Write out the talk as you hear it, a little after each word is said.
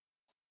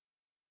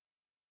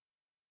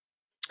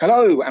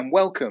Hello and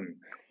welcome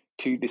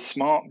to the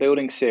Smart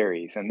Building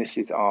series, and this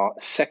is our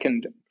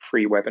second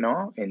free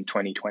webinar in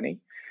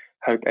 2020.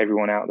 Hope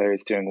everyone out there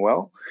is doing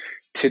well.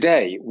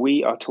 Today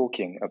we are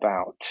talking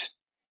about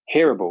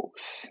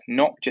hearables,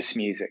 not just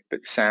music,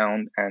 but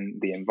sound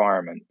and the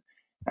environment.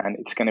 And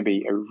it's going to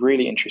be a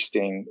really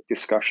interesting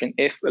discussion,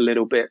 if a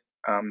little bit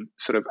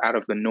sort of out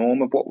of the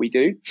norm of what we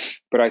do,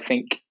 but I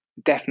think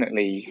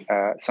definitely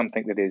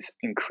something that is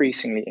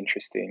increasingly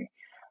interesting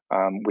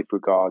with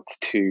regards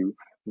to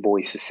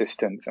voice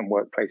assistance and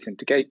workplace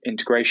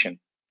integration.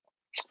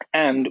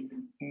 And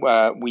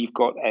we've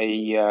got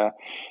a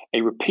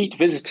repeat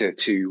visitor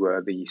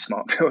to the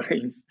Smart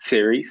Building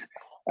series,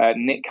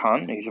 Nick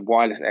Hunn, who's a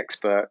wireless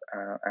expert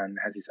and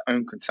has his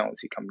own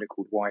consultancy company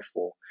called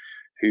Y4,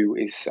 who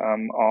is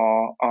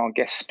our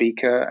guest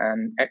speaker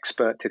and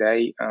expert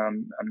today,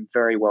 and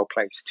very well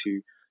placed to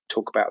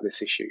talk about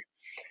this issue.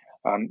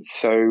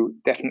 So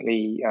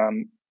definitely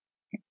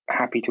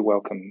happy to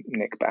welcome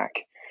Nick back.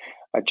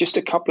 Just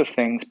a couple of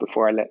things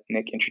before I let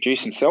Nick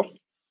introduce himself.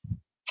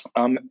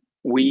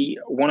 We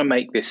want to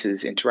make this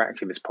as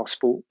interactive as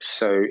possible.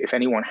 So if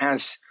anyone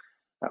has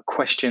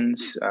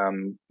questions,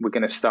 we're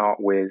going to start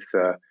with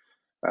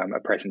a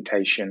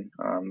presentation.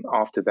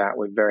 After that,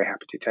 we're very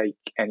happy to take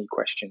any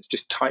questions.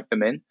 Just type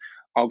them in.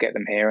 I'll get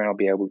them here and I'll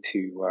be able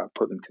to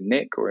put them to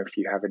Nick, or if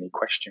you have any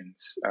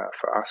questions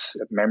for us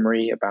of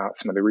memory about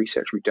some of the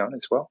research we've done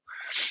as well,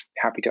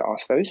 happy to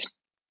ask those.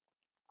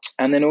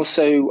 And then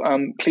also,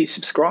 please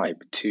subscribe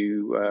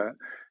to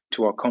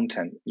our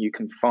content. You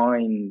can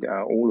find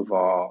all of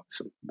our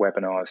sort of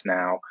webinars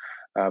now,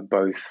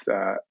 both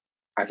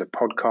as a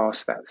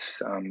podcast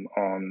that's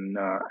on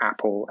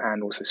Apple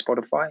and also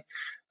Spotify,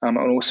 and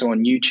also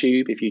on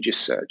YouTube. If you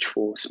just search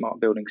for Smart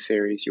Building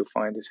Series, you'll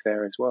find us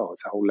there as well.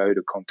 It's a whole load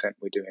of content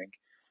we're doing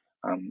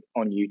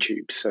on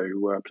YouTube, so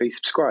please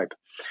subscribe.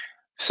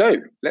 So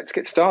let's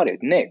get started.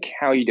 Nick,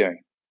 how are you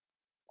doing?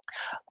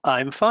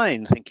 I'm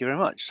fine, thank you very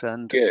much,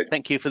 and Good.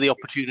 Thank you for the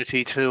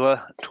opportunity to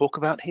talk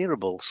about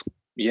hearables.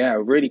 Yeah,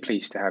 really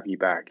pleased to have you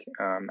back.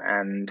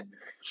 And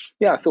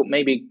yeah, I thought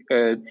maybe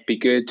be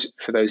good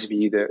for those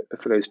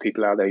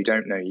people out there who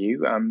don't know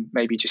you,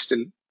 maybe just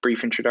a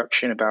brief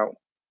introduction about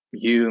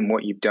you and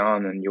what you've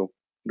done and your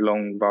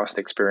long, vast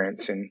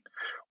experience in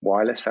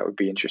wireless. That would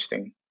be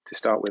interesting to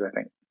start with, I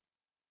think.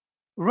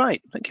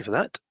 Right, thank you for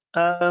that.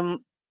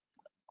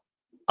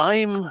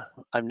 I'm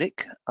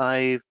Nick.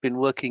 I've been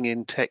working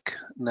in tech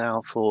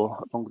now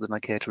for longer than I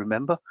care to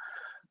remember.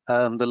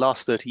 The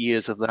last 30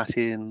 years of that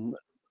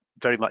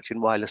very much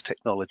in wireless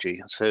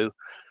technology. So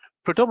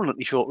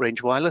predominantly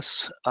short-range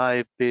wireless.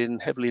 I've been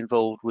heavily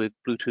involved with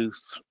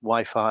Bluetooth,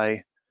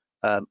 Wi-Fi,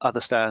 other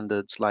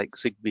standards like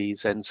Zigbee,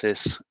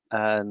 Zensis,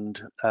 and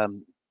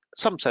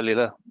some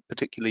cellular,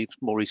 particularly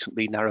more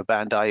recently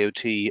narrowband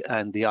IoT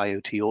and the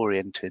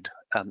IoT-oriented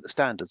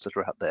standards that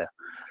are out there.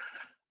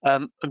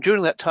 And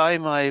during that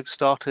time, I've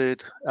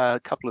started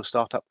a couple of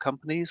startup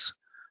companies.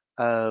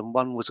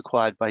 One was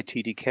acquired by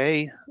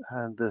TDK,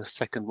 and the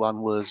second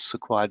one was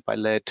acquired by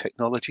Laird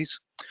Technologies.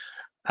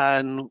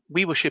 And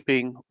we were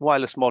shipping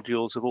wireless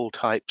modules of all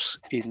types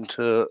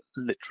into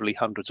literally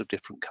hundreds of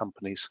different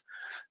companies.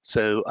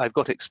 So I've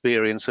got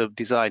experience of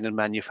design and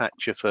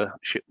manufacture for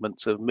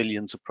shipments of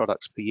millions of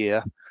products per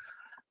year.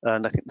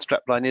 And I think the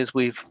strapline is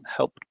we've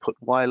helped put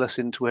wireless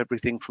into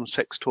everything from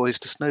sex toys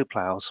to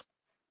snowplows.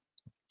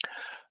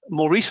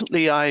 More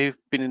recently, I've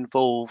been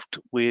involved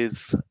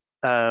with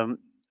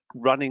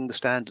running the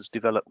standards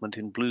development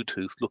in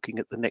Bluetooth, looking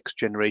at the next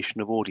generation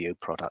of audio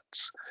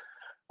products.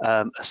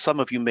 As some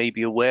of you may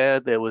be aware,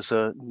 there was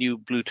a new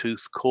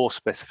Bluetooth core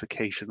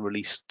specification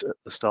released at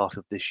the start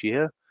of this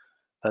year.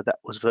 That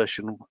was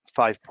version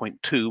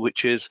 5.2,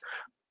 which is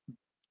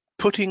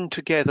putting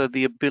together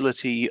the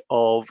ability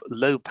of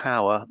low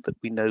power that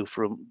we know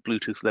from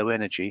Bluetooth Low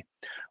Energy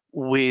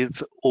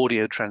with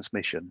audio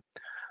transmission.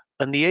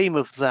 And the aim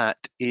of that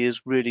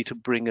is really to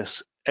bring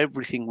us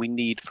everything we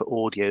need for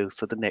audio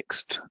for the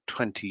next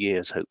 20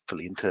 years,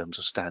 hopefully, in terms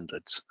of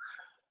standards.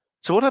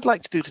 So what I'd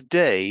like to do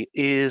today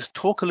is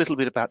talk a little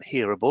bit about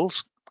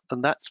hearables,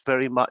 and that's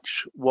very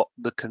much what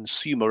the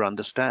consumer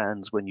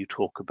understands when you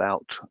talk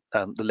about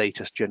the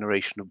latest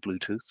generation of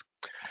Bluetooth.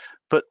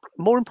 But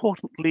more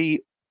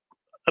importantly,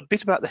 a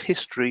bit about the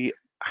history,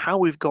 how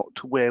we've got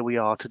to where we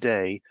are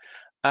today,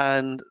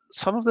 and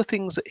some of the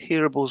things that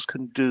hearables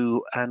can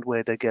do and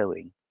where they're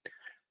going.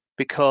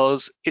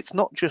 Because it's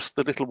not just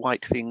the little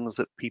white things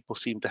that people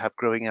seem to have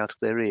growing out of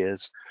their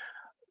ears.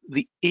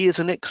 The ear is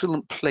an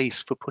excellent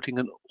place for putting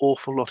an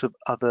awful lot of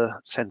other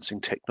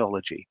sensing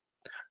technology.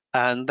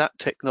 And that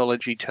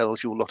technology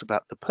tells you a lot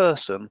about the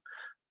person.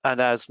 And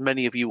as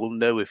many of you will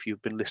know if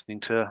you've been listening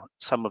to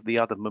some of the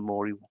other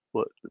memorial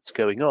work that's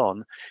going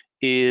on,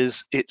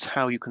 it's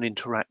how you can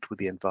interact with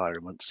the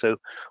environment. So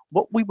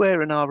what we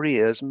wear in our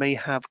ears may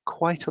have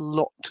quite a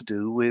lot to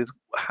do with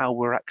how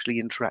we're actually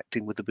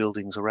interacting with the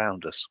buildings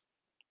around us.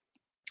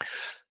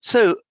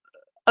 So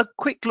a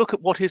quick look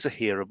at what is a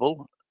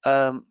hearable.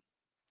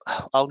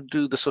 I'll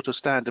do the sort of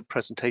standard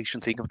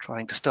presentation thing of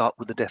trying to start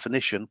with the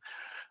definition.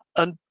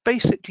 And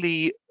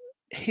basically,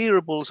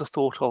 hearables are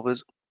thought of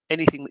as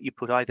anything that you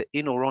put either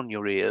in or on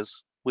your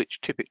ears,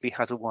 which typically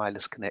has a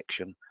wireless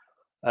connection.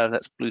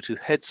 That's Bluetooth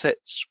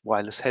headsets,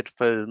 wireless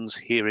headphones,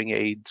 hearing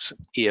aids,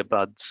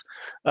 earbuds,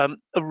 a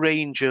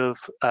range of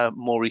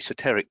more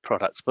esoteric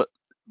products. But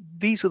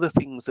these are the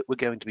things that we're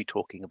going to be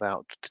talking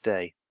about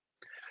today.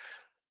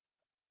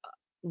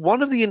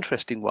 One of the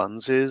interesting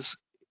ones is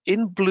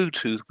in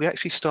Bluetooth, we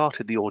actually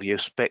started the audio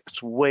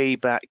specs way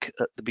back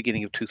at the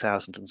beginning of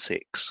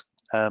 2006.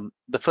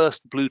 The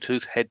first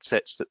Bluetooth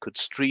headsets that could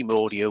stream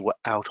audio were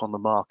out on the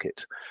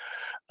market.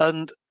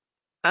 And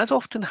as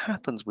often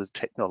happens with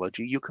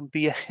technology, you can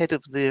be ahead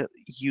of the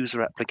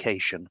user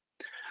application.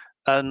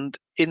 And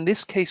in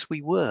this case,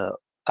 we were.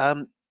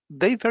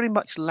 They very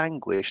much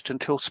languished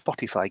until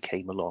Spotify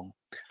came along.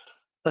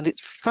 And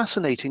it's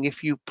fascinating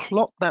if you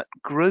plot that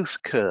growth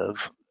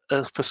curve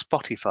for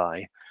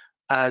Spotify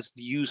as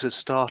the users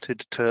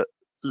started to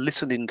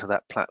listen into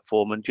that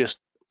platform and just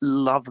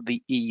love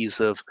the ease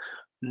of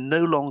no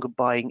longer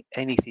buying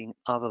anything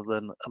other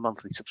than a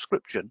monthly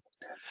subscription.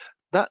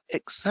 That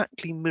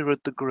exactly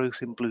mirrored the growth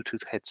in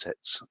Bluetooth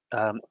headsets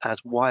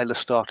as wireless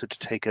started to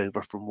take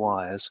over from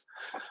wires.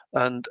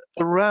 And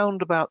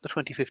around about the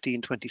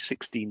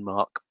 2015-2016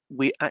 mark,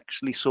 we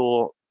actually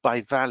saw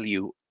by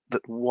value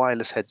that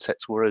wireless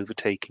headsets were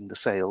overtaking the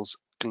sales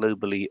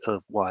globally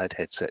of wired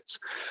headsets.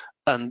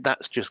 And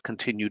that's just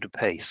continued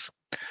apace.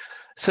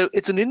 So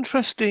it's an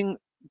interesting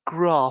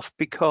graph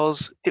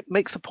because it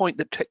makes the point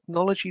that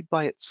technology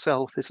by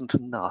itself isn't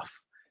enough.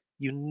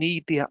 You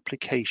need the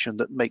application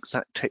that makes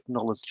that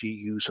technology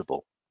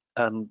usable,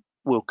 and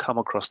we'll come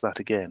across that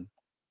again.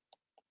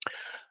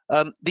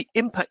 The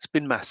impact's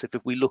been massive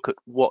if we look at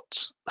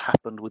what's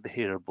happened with the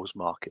hearables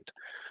market.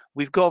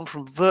 We've gone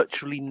from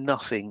virtually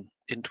nothing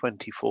in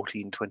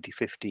 2014,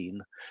 2015.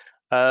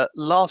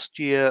 Last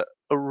year,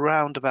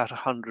 around about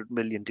 100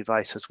 million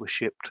devices were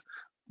shipped.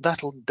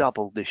 That'll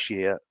double this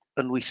year,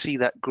 and we see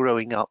that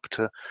growing up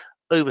to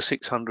over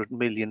 600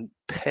 million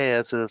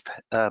pairs of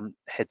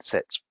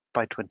headsets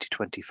by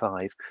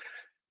 2025.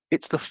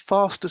 It's the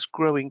fastest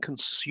growing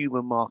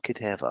consumer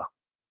market ever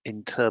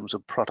in terms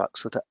of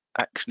products that are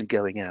actually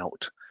going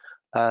out.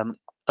 And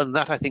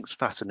that I think is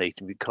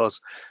fascinating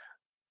because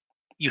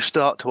you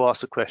start to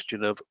ask the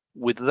question of,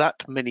 with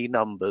that many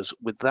numbers,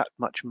 with that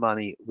much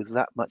money, with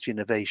that much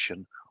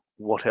innovation,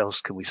 what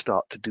else can we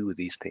start to do with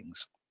these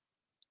things?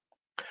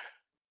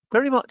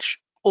 Very much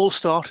all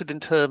started in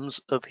terms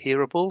of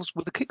hearables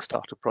with a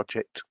Kickstarter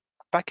project.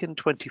 Back in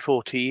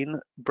 2014,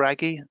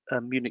 Bragi,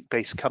 a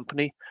Munich-based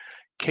company,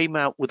 came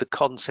out with a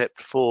concept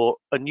for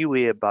a new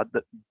earbud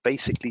that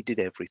basically did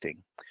everything.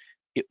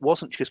 It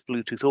wasn't just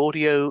Bluetooth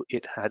audio,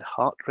 it had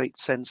heart rate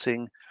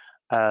sensing,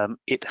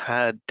 it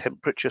had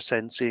temperature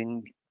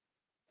sensing,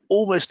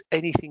 almost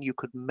anything you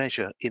could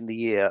measure in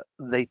the ear,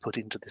 they put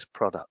into this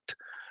product.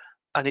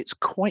 And it's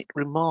quite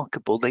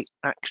remarkable they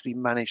actually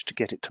managed to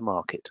get it to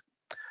market.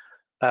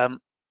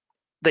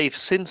 They've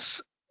since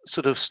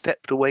sort of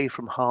stepped away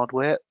from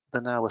hardware.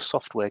 They're now a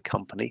software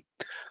company,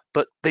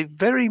 but they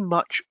very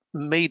much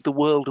made the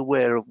world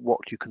aware of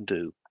what you can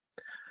do.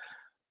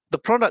 The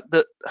product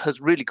that has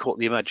really caught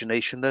the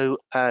imagination, though,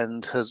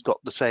 and has got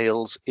the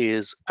sales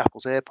is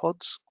Apple's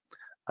AirPods.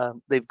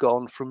 They've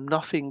gone from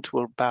nothing to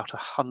about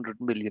 100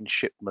 million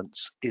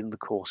shipments in the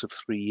course of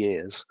 3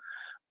 years.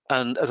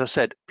 And as I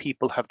said,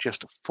 people have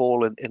just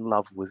fallen in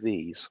love with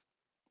these.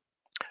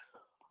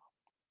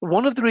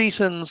 One of the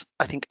reasons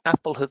I think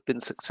Apple have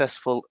been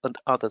successful and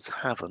others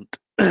haven't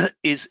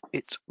is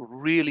it's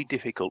really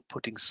difficult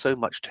putting so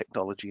much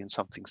technology in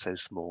something so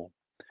small.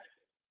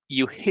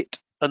 You hit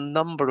a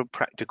number of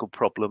practical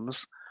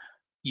problems.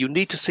 You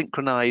need to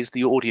synchronize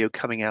the audio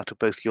coming out of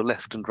both your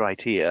left and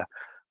right ear.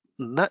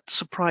 And that's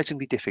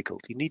surprisingly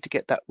difficult. You need to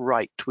get that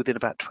right within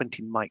about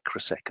 20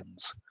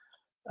 microseconds.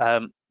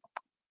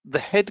 The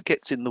head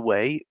gets in the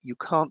way. You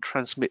can't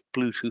transmit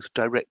Bluetooth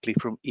directly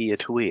from ear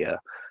to ear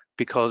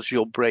because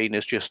your brain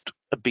is just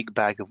a big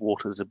bag of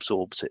water that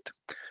absorbs it.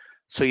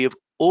 So you have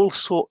all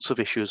sorts of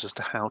issues as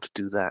to how to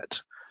do that.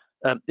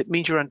 It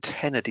means your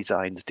antenna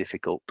design is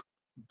difficult.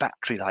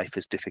 Battery life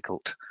is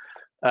difficult.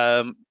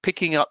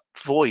 Picking up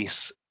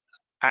voice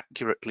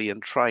accurately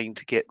and trying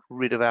to get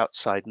rid of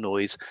outside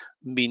noise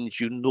means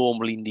you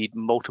normally need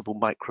multiple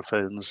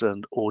microphones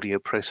and audio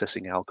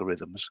processing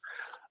algorithms.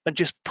 And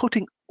just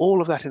putting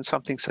all of that in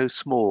something so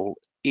small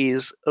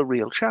is a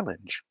real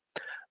challenge.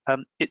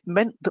 It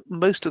meant that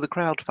most of the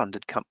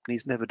crowd-funded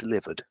companies never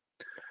delivered.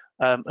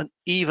 And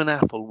even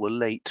Apple were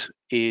late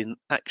in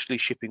actually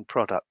shipping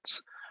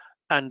products.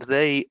 And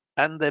they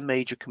and their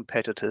major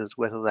competitors,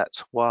 whether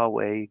that's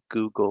Huawei,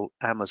 Google,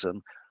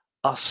 Amazon,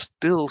 are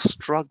still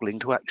struggling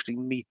to actually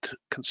meet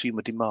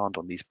consumer demand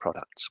on these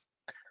products.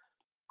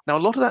 Now, a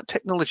lot of that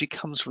technology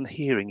comes from the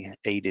hearing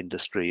aid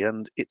industry,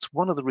 and it's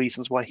one of the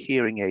reasons why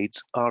hearing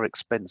aids are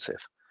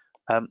expensive.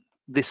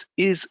 This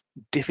is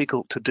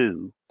difficult to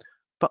do,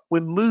 but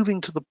we're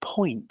moving to the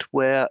point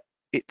where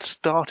it's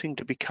starting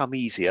to become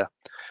easier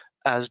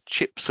as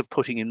chips are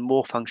putting in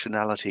more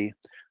functionality.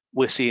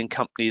 we're seeing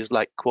companies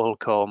like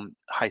Qualcomm,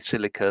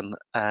 HiSilicon,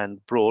 and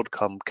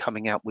Broadcom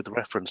coming out with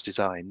reference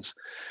designs.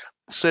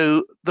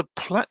 So the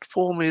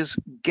platform is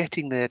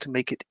getting there to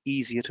make it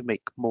easier to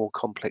make more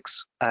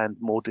complex and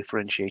more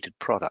differentiated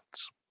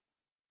products.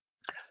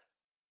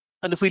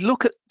 And if we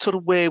look at sort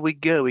of where we're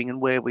going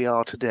and where we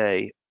are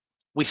today,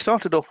 we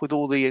started off with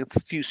all the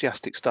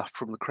enthusiastic stuff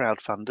from the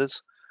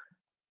crowdfunders.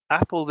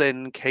 Apple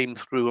then came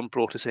through and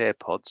brought us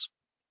AirPods.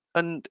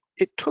 And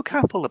it took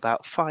Apple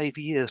about 5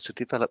 years to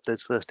develop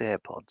those first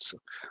AirPods,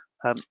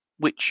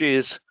 which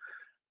is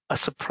a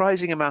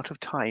surprising amount of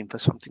time for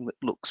something that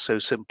looks so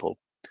simple.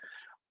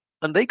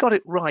 And they got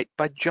it right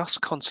by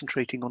just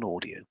concentrating on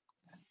audio.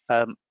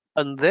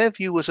 And their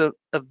view was a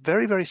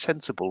very, very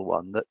sensible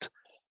one, that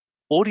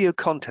audio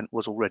content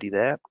was already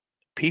there.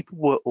 People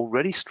were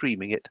already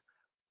streaming it.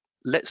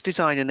 Let's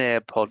design an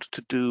AirPod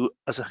to do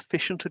as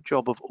efficient a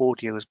job of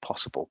audio as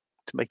possible,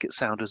 to make it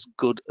sound as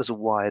good as a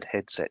wired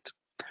headset.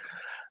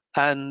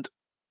 And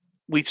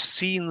we've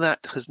seen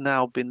that has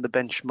now been the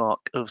benchmark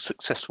of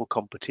successful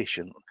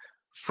competition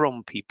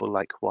from people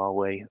like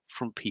Huawei,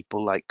 from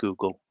people like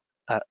Google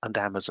and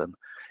Amazon,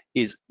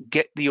 is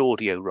get the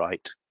audio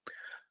right.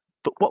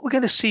 But what we're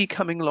going to see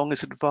coming along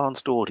is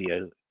advanced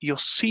audio. You're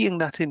seeing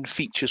that in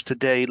features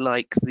today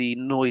like the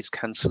noise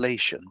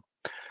cancellation.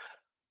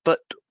 But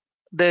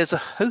there's a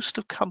host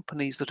of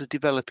companies that are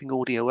developing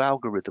audio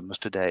algorithms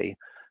today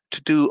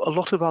to do a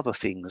lot of other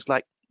things,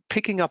 like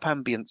picking up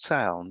ambient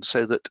sound,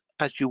 so that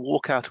as you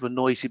walk out of a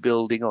noisy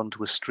building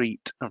onto a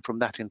street and from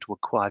that into a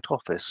quiet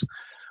office,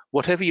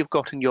 whatever you've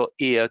got in your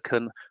ear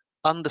can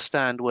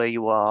understand where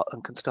you are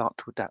and can start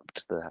to adapt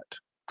to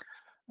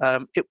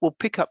that. It will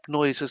pick up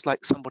noises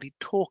like somebody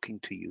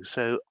talking to you.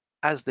 So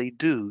as they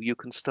do, you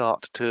can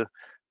start to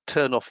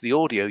turn off the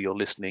audio you're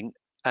listening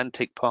and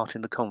take part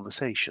in the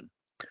conversation.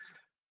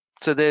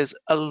 So there's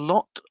a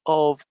lot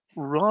of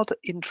rather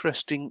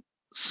interesting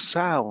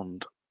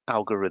sound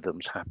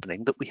algorithms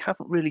happening that we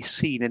haven't really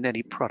seen in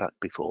any product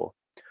before.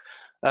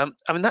 I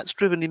mean, that's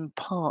driven in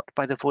part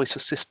by the voice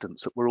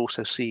assistants that we're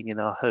also seeing in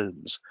our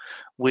homes,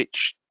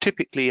 which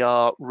typically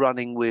are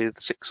running with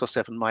 6 or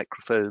 7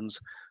 microphones,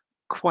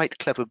 quite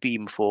clever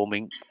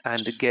beamforming,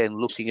 and again,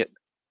 looking at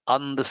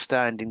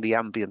understanding the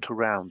ambient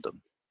around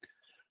them.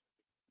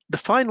 The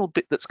final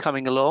bit that's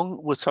coming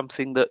along was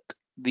something that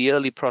the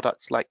early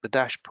products like the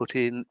Dash put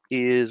in,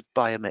 is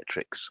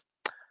biometrics.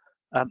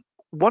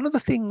 One of the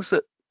things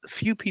that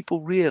few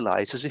people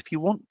realize is if you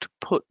want to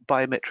put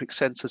biometric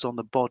sensors on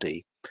the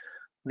body,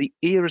 the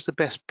ear is the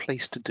best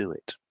place to do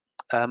it.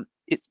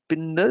 It's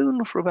been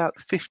known for about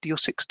 50 or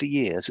 60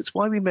 years. It's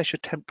why we measure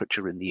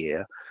temperature in the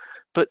ear.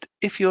 But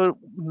if you're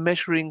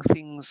measuring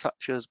things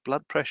such as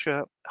blood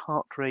pressure,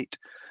 heart rate,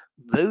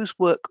 those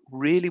work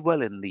really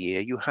well in the ear.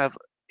 You have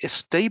a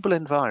stable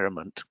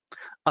environment,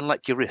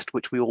 unlike your wrist,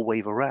 which we all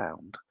wave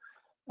around.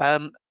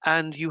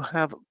 And you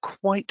have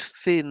quite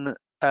thin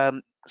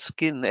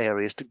skin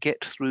areas to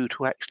get through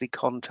to actually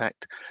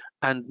contact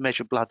and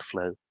measure blood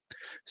flow.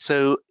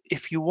 So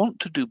if you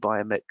want to do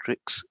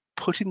biometrics,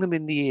 putting them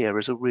in the ear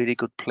is a really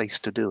good place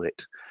to do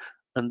it.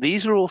 And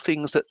these are all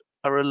things that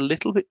are a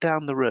little bit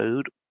down the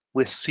road.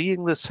 We're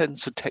seeing the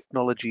sensor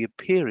technology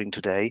appearing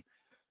today,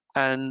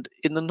 and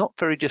in the not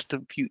very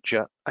distant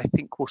future, I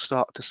think we'll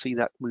start to see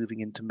that moving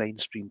into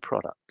mainstream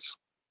products.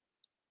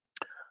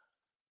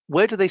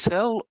 Where do they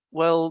sell?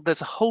 Well,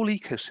 there's a whole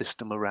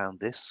ecosystem around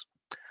this.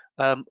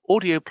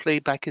 Audio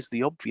playback is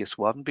the obvious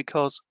one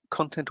because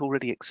content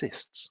already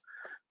exists.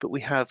 But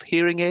we have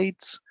hearing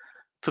aids.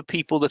 For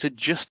people that are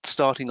just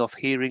starting off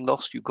hearing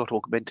loss, you've got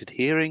augmented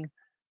hearing.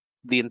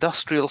 The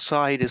industrial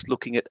side is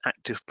looking at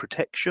active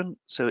protection.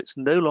 So it's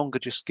no longer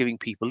just giving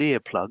people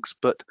earplugs,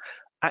 but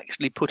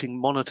actually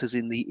putting monitors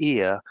in the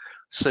ear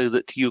so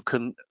that you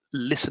can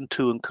listen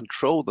to and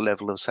control the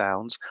level of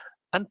sounds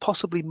and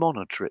possibly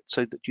monitor it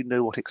so that you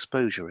know what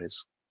exposure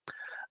is.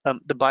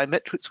 The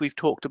biometrics we've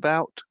talked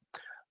about,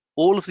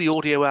 all of the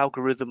audio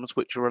algorithms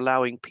which are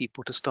allowing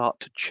people to start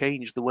to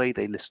change the way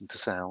they listen to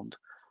sound,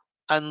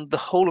 and the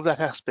whole of that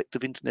aspect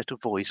of Internet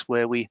of Voice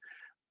where we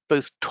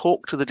both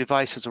talk to the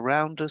devices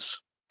around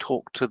us,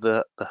 talk to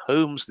the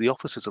homes, the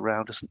offices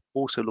around us, and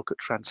also look at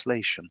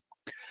translation.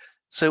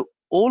 So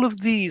all of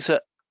these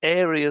are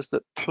areas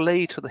that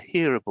play to the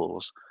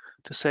hearables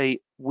to say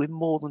we're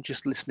more than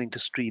just listening to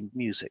streamed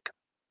music.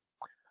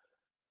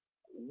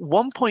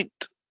 One point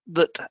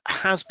that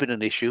has been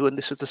an issue, and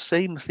this is the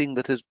same thing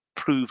that has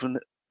proven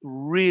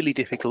really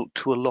difficult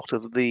to a lot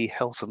of the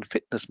health and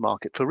fitness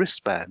market for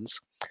wristbands,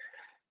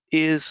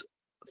 is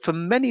for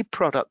many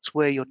products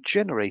where you're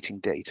generating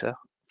data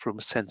from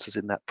sensors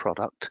in that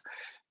product,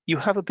 you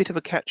have a bit of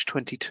a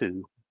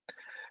catch-22,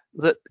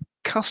 that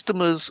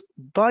customers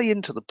buy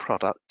into the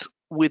product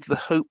with the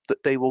hope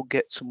that they will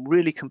get some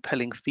really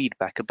compelling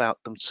feedback about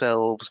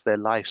themselves, their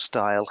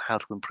lifestyle, how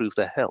to improve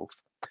their health.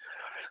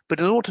 But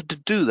in order to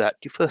do that,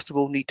 you first of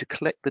all need to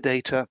collect the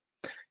data,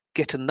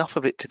 get enough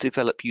of it to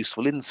develop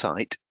useful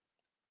insight.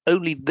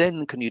 Only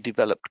then can you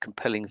develop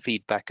compelling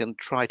feedback and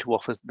try to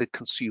offer the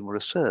consumer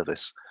a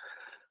service.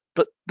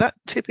 but that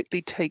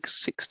typically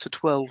takes 6 to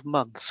 12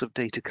 months of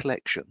data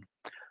collection,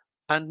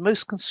 and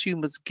most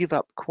consumers give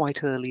up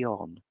quite early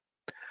on.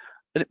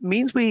 And it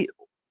means we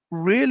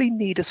really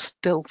need a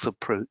stealth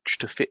approach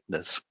to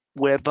fitness,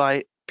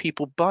 whereby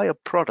people buy a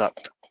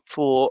product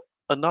for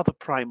another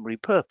primary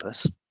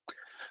purpose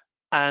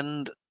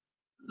and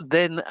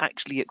then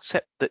actually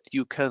accept that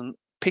you can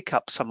pick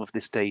up some of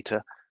this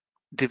data,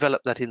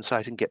 develop that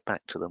insight and get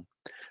back to them.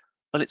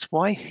 And it's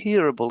why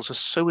hearables are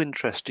so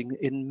interesting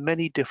in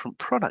many different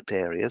product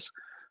areas,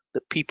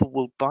 that people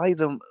will buy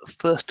them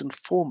first and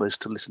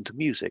foremost to listen to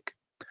music,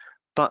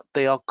 but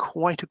they are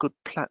quite a good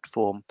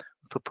platform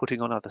for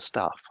putting on other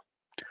stuff.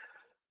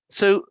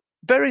 So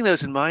bearing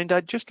those in mind,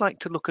 I'd just like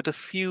to look at a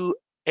few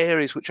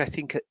areas which I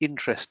think are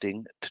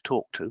interesting to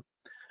talk to.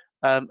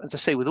 As I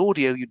say, with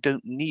audio, you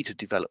don't need to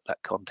develop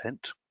that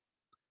content.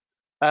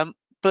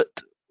 But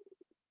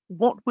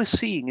what we're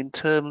seeing in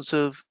terms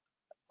of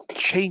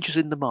changes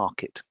in the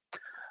market,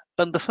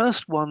 and the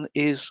first one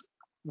is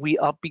we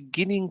are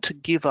beginning to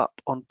give up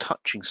on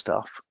touching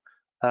stuff,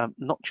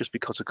 not just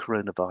because of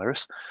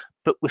coronavirus,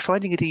 but we're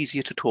finding it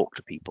easier to talk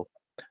to people,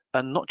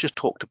 and not just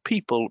talk to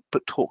people,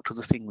 but talk to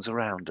the things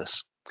around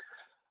us.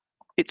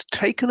 It's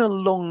taken a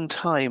long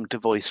time to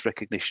voice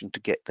recognition to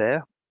get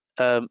there,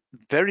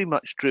 very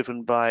much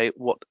driven by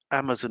what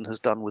Amazon has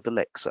done with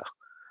Alexa.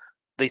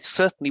 They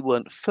certainly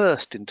weren't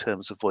first in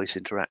terms of voice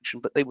interaction,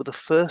 but they were the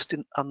first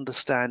in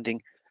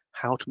understanding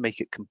how to make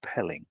it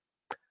compelling.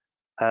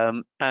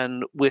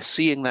 And we're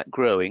seeing that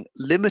growing.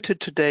 Limited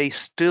today,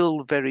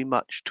 still very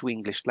much to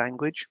English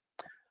language.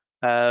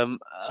 And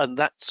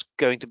that's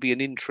going to be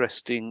an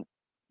interesting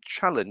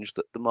challenge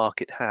that the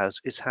market has,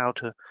 is how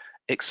to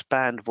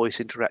expand voice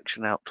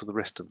interaction out to the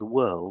rest of the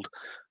world.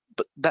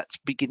 But that's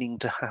beginning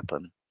to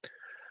happen.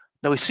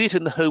 Now we see it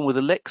in the home with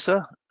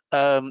Alexa.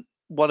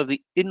 One of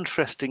the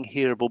interesting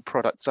hearable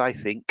products, I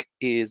think,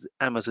 is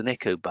Amazon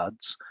Echo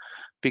Buds,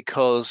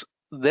 because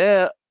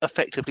they're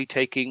effectively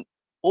taking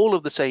all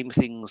of the same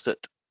things that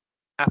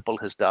Apple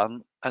has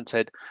done and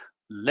said,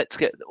 let's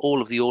get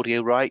all of the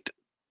audio right.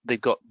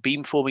 They've got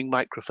beamforming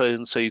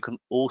microphones, so you can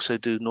also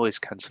do noise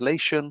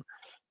cancellation.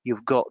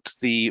 You've got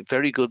the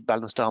very good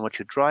balanced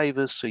armature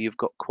drivers, so you've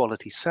got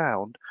quality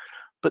sound.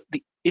 But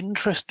the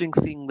interesting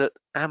thing that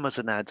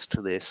Amazon adds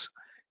to this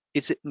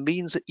is it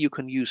means that you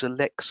can use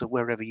Alexa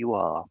wherever you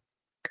are.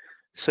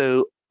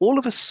 So all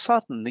of a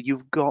sudden,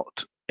 you've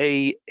got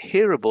a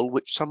hearable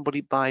which somebody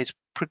buys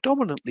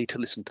predominantly to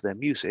listen to their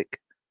music,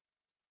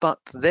 but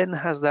then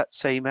has that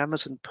same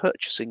Amazon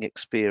purchasing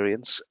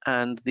experience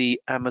and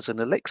the Amazon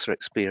Alexa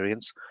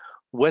experience,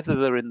 whether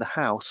they're in the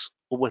house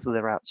or whether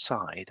they're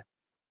outside.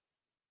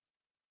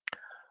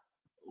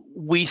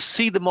 We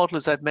see the model,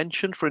 as I've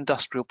mentioned, for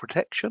industrial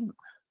protection.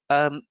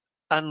 And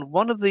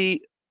one of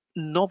the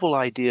novel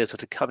ideas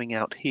that are coming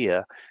out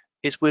here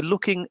is we're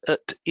looking at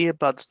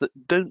earbuds that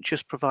don't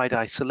just provide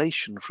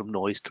isolation from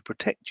noise to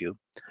protect you,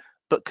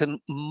 but can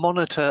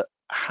monitor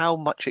how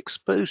much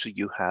exposure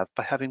you have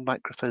by having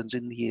microphones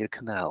in the ear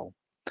canal.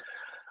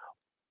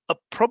 A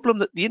problem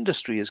that the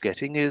industry is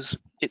getting is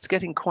it's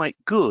getting quite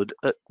good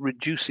at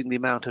reducing the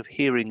amount of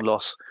hearing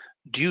loss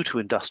due to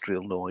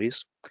industrial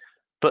noise.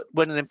 But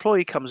when an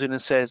employee comes in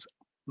and says,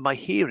 my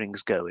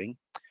hearing's going,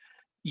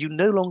 you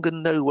no longer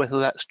know whether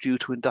that's due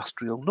to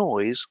industrial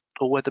noise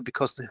or whether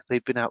because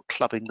they've been out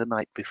clubbing the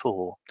night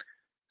before.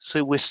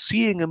 So we're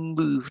seeing a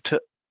move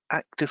to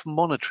active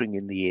monitoring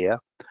in the ear.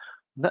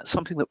 And that's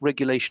something that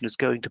regulation is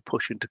going to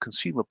push into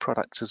consumer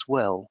products as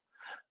well,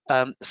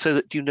 so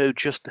that you know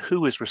just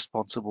who is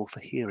responsible for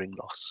hearing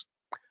loss.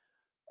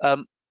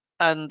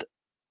 And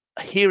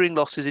hearing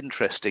loss is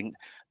interesting.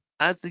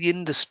 As the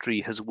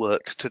industry has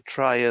worked to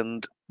try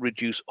and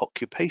reduce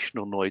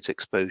occupational noise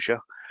exposure,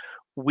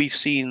 we've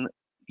seen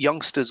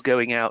youngsters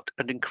going out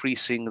and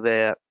increasing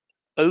their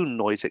own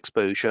noise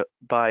exposure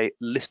by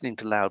listening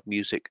to loud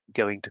music,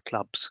 going to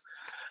clubs.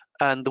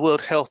 And the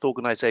World Health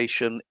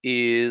Organization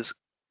is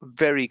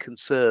very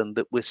concerned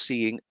that we're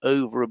seeing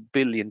over 1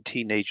 billion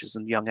teenagers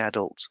and young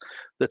adults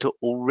that are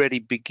already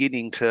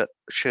beginning to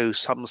show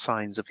some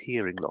signs of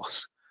hearing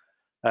loss.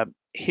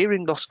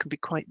 Hearing loss can be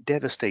quite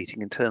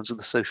devastating in terms of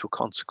the social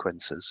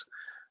consequences,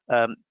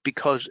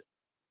 because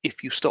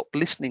if you stop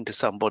listening to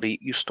somebody,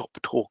 you stop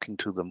talking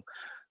to them,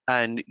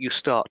 and you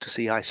start to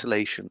see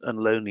isolation and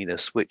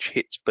loneliness, which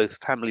hits both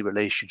family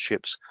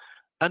relationships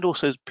and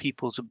also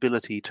people's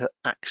ability to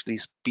actually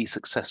be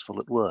successful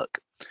at work.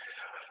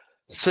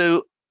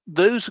 So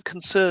those are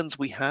concerns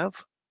we have.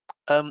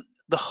 The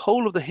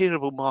whole of the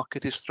hearable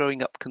market is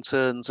throwing up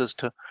concerns as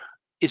to,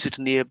 is it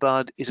an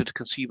earbud? Is it a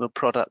consumer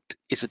product?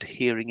 Is it a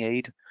hearing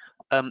aid?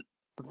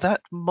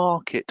 That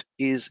market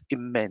is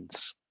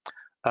immense.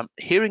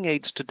 Hearing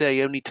aids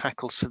today only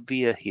tackle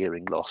severe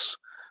hearing loss,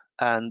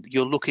 and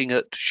you're looking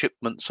at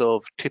shipments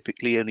of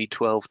typically only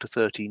 12 to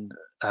 13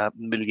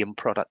 million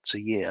products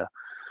a year.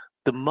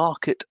 The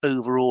market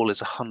overall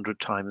is 100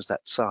 times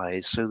that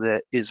size, so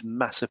there is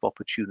massive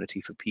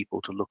opportunity for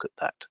people to look at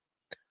that.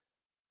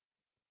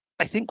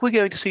 I think we're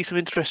going to see some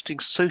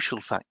interesting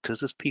social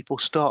factors as people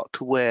start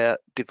to wear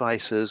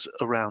devices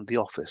around the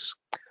office.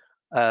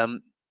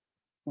 Um,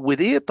 with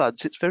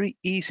earbuds, it's very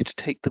easy to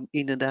take them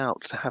in and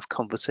out to have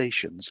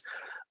conversations.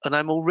 And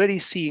I'm already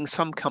seeing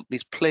some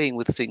companies playing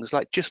with things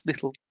like just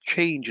little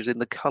changes in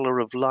the color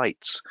of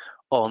lights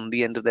on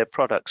the end of their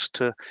products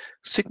to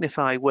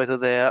signify whether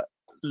they're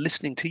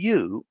listening to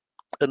you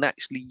and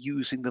actually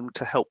using them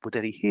to help with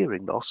any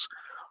hearing loss,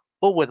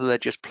 or whether they're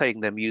just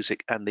playing their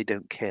music and they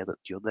don't care that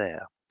you're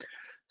there.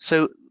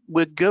 So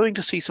we're going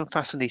to see some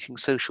fascinating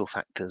social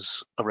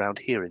factors around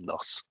hearing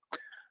loss.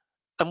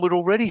 And we're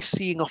already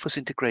seeing Office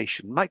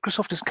integration.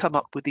 Microsoft has come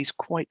up with these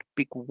quite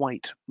big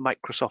white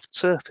Microsoft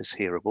Surface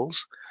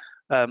hearables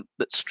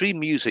that stream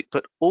music,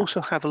 but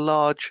also have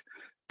large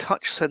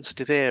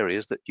touch-sensitive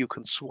areas that you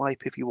can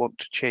swipe if you want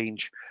to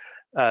change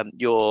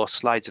your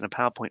slides in a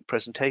PowerPoint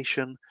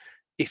presentation,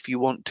 if you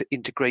want to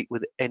integrate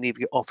with any of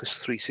your Office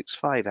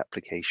 365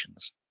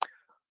 applications.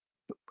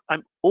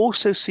 I'm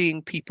also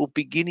seeing people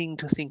beginning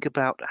to think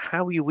about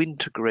how you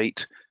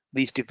integrate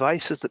these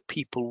devices that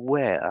people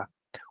wear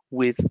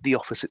with the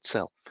Office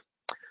itself.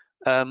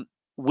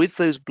 With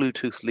those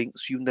Bluetooth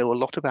links, you know a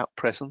lot about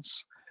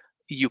presence.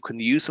 You can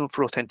use them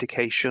for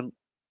authentication.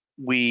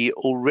 We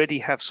already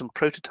have some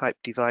prototype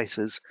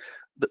devices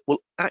that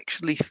will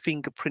actually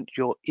fingerprint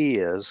your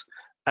ears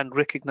and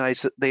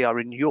recognize that they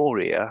are in your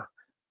ear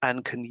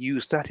and can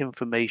use that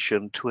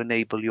information to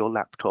enable your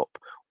laptop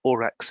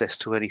or access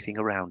to anything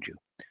around you.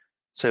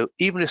 So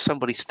even if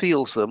somebody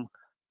steals them,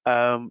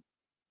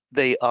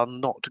 they are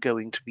not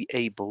going to be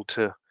able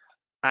to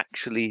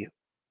actually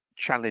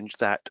challenge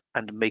that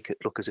and make it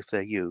look as if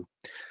they're you.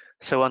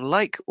 So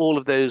unlike all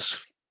of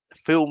those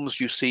films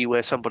you see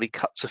where somebody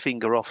cuts a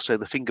finger off so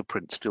the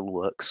fingerprint still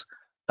works,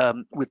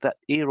 with that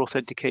ear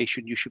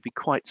authentication, you should be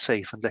quite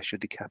safe unless you're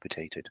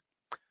decapitated.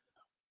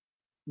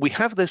 We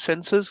have those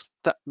sensors.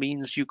 That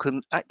means you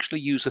can actually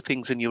use the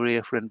things in your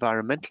ear for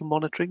environmental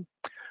monitoring,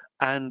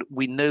 and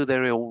we know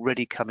they're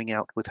already coming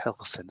out with health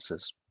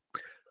sensors.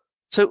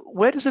 So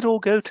where does it all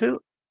go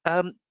to?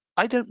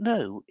 I don't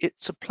know.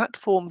 It's a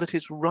platform that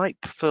is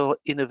ripe for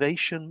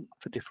innovation,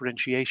 for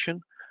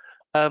differentiation.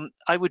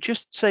 I would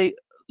just say,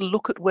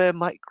 look at where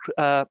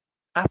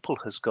Apple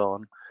has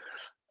gone.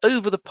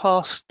 Over the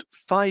past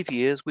 5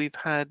 years, we've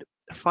had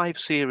 5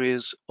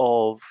 series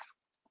of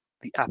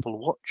the Apple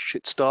Watch.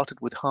 It started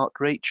with heart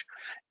rate.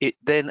 It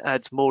then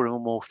adds more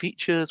and more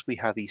features. We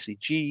have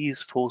ECGs,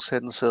 force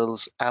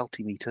sensors,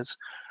 altimeters,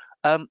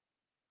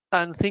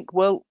 and think,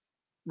 well,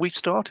 we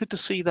started to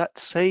see that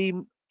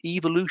same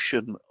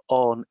evolution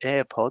on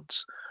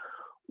AirPods.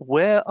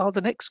 Where are the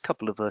next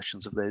couple of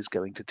versions of those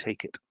going to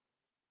take it?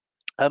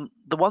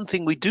 The one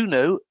thing we do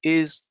know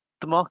is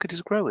the market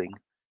is growing.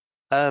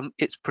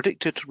 It's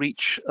predicted to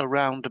reach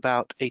around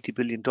about $80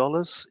 billion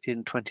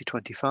in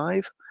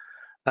 2025.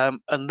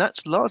 And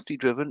that's largely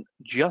driven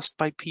just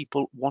by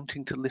people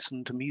wanting to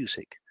listen to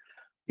music.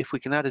 If we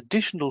can add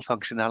additional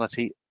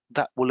functionality,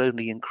 that will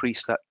only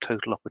increase that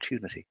total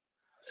opportunity.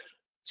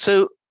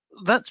 So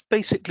that's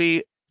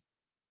basically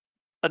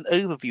an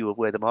overview of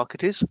where the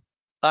market is.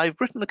 I've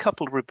written a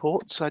couple of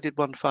reports. I did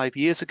one 5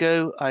 years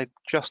ago. I've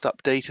just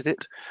updated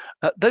it.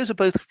 Those are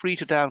both free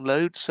to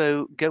download,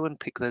 so go and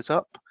pick those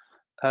up.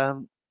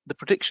 The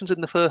predictions in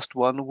the first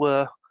one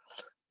were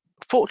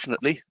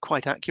fortunately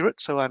quite accurate,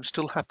 so I'm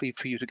still happy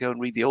for you to go and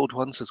read the old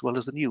ones as well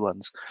as the new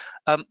ones.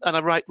 And I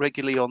write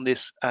regularly on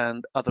this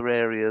and other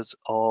areas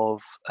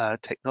of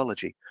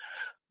technology.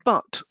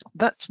 But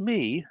that's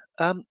me.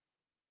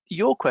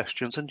 Your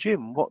questions, and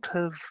Jim, what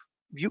have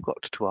you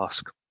got to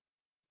ask?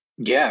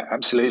 Yeah,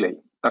 absolutely.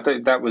 I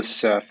thought that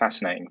was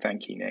fascinating.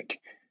 Thank you, Nick.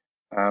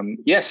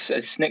 Yes,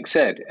 as Nick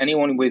said,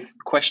 anyone with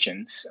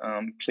questions,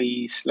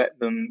 please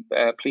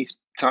please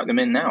type them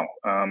in now.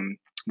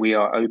 We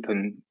are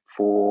open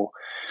for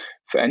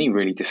any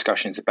really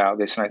discussions about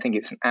this, and I think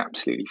it's an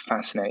absolutely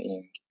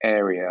fascinating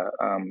area.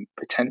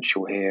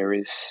 Potential here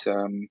is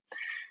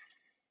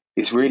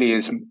really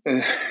as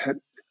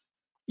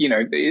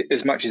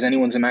as much as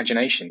anyone's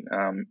imagination.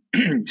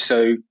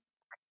 So,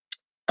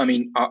 I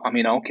mean,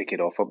 I'll kick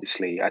it off.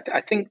 Obviously,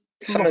 I think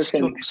some of the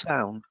things.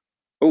 Sound.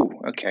 Oh,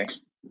 okay.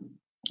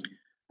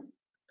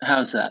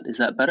 How's that? Is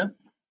that better?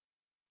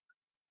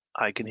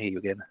 I can hear you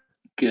again.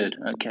 Good.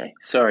 Okay.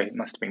 Sorry, it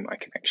must have been my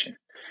connection.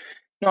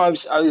 No, I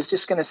was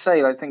just going to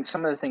say, I think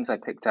some of the things I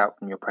picked out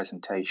from your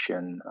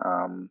presentation.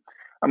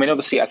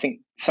 Obviously, I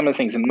think some of the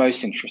things that are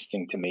most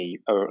interesting to me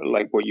are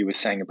like what you were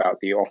saying about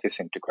the Office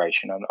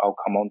integration, and I'll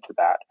come on to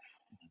that.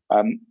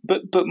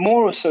 But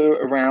more also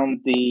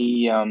around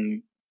the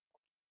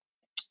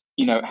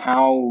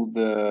how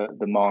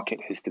the market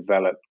has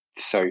developed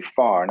so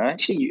far. And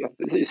actually,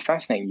 it's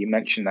fascinating. You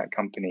mentioned that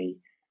company,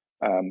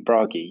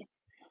 Bragi,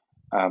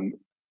 and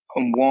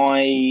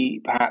why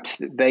perhaps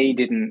they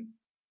didn't,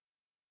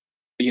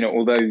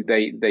 although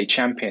they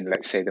championed,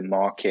 let's say, the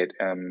market,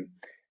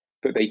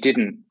 but they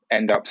didn't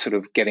end up sort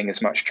of getting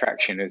as much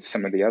traction as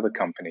some of the other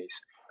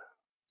companies.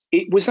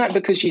 Was that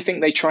because you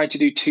think they tried to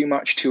do too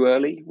much too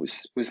early?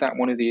 Was that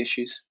one of the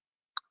issues?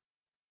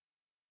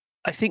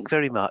 I think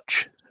very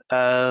much.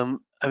 I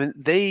mean,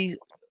 they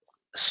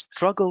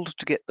struggled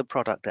to get the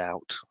product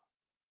out.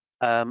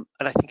 And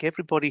I think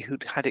everybody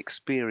who'd had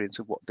experience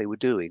of what they were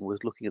doing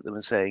was looking at them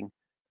and saying,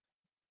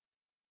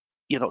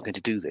 you're not going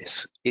to do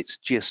this. It's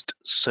just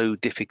so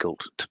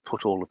difficult to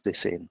put all of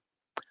this in.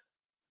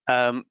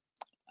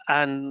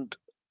 And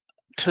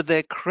to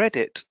their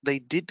credit, they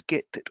did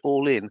get it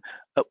all in.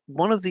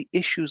 One of the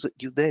issues that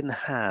you then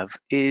have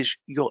is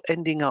you're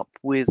ending up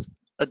with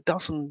a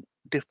dozen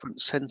different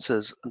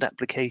sensors and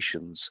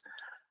applications,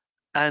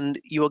 and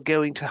you are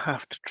going to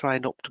have to try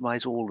and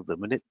optimize all of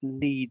them, and it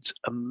needs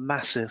a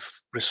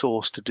massive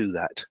resource to do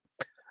that.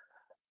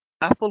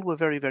 Apple were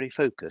very, very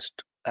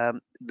focused.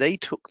 They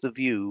took the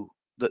view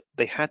that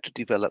they had to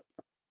develop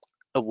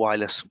a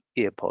wireless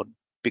earpod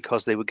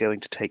because they were going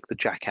to take the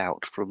jack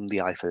out from the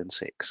iPhone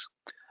 6.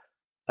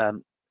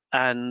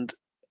 And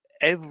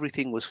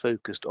everything was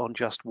focused on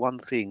just one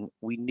thing.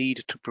 We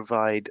need to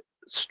provide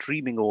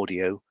streaming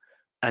audio,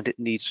 and it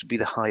needs to be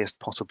the highest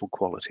possible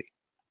quality.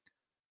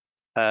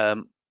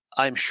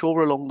 I'm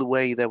sure along the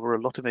way there were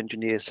a lot of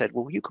engineers said,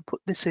 well, you could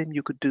put this in,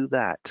 you could do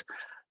that.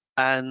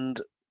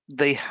 And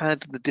they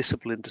had the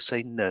discipline to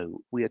say, no,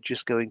 we are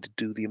just going to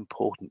do the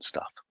important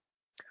stuff.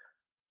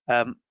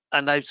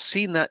 And I've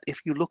seen that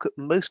if you look at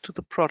most of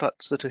the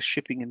products that are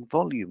shipping in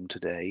volume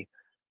today,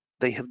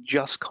 they have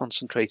just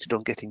concentrated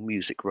on getting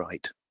music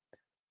right.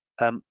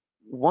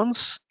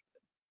 Once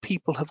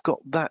people have got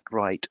that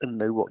right and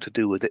know what to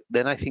do with it,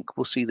 then I think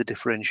we'll see the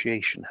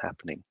differentiation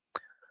happening.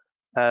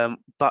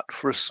 But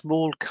for a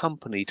small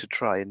company to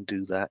try and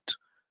do that,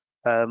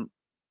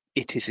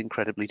 it is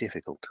incredibly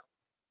difficult.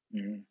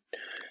 Mm.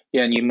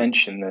 Yeah, and you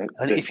mentioned that.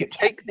 And if you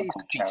take these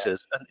to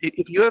pieces, and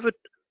if you ever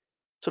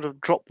sort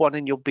of drop one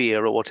in your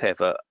beer or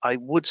whatever, I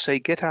would say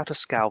get out a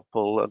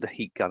scalpel and a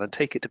heat gun and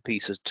take it to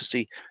pieces to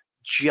see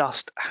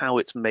just how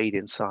it's made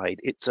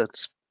inside. It's a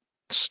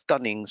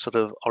stunning sort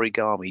of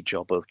origami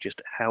job of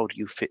just how do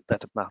you fit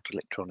that amount of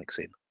electronics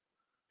in.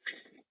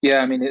 Yeah,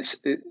 I mean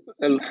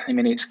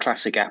it's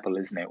classic Apple,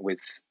 isn't it? With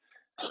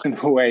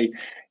the way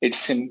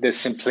it's the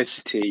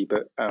simplicity,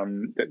 but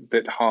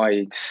that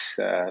hides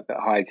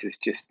this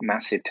just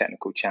massive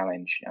technical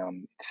challenge.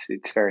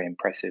 It's very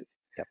impressive.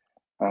 Yep.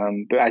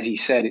 But as you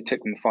said, it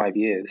took them 5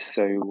 years,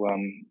 so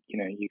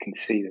you can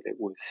see that it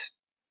was,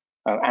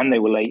 and they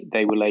were late.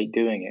 They were late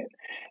doing it.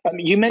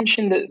 You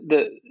mentioned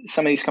that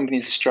some of these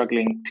companies are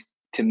struggling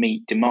to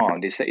meet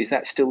demand. Is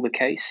that still the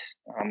case?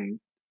 And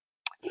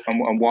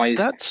why is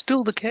that's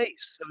still the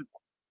case?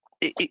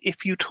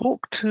 If you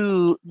talk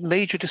to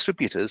major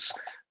distributors,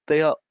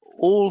 they are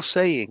all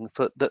saying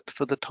that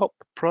for the top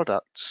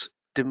products,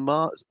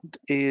 demand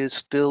is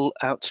still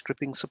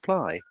outstripping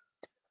supply.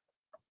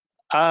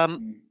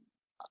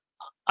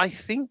 I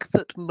think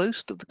that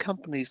most of the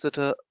companies that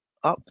are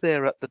up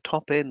there at the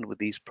top end with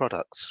these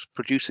products,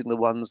 producing the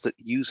ones that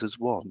users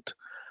want,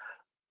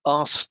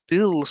 are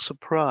still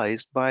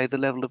surprised by the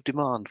level of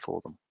demand for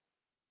them.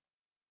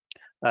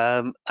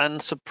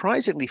 And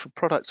surprisingly, for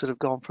products that have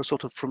gone for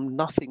sort of from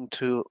nothing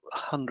to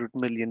 100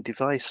 million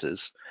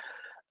devices,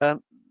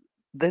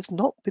 there's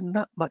not been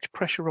that much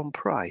pressure on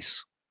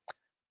price.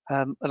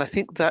 And I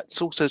think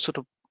that's also sort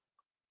of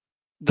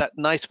that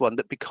nice one,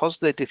 that because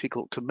they're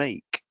difficult to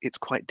make, it's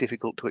quite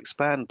difficult to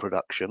expand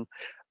production.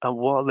 And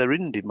while they're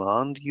in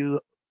demand, you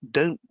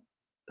don't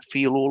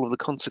feel all of the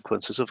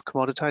consequences of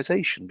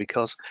commoditization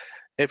because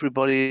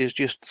everybody is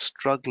just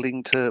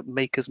struggling to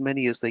make as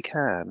many as they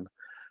can.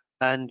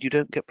 And you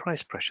don't get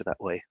price pressure that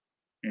way.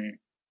 Mm.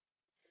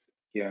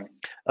 Yeah.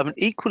 I mean,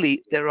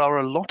 equally, there are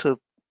a lot of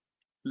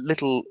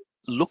little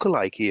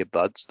lookalike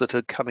earbuds that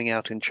are coming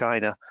out in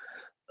China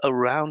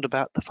around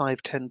about the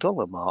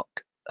 $5-10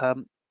 mark.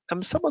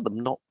 And some of them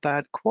not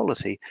bad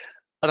quality.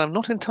 And I'm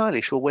not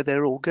entirely sure where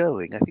they're all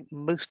going. I think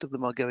most of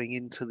them are going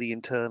into the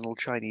internal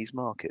Chinese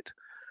market.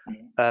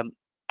 Mm.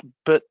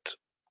 But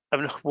I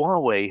mean,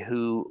 Huawei,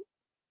 who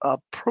are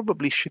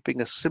probably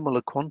shipping a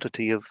similar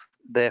quantity of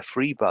their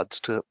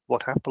FreeBuds to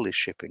what Apple is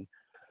shipping,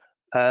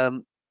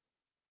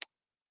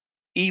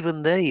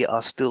 even they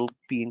are still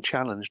being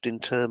challenged in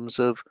terms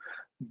of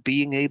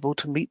being able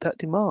to meet that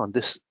demand.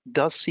 This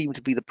does seem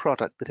to be the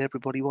product that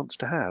everybody wants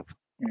to have.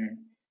 Mm.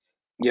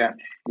 Yeah,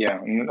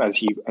 and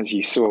as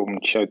you saw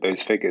and showed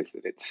those figures,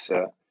 that it's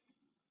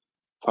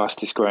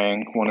fastest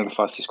growing, one of the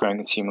fastest growing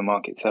consumer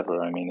markets ever.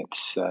 I mean,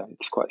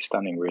 it's quite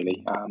stunning,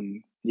 really.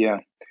 Yeah,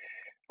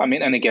 I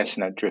mean, and I guess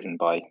driven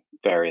by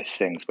various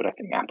things, but I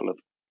think Apple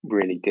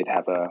really did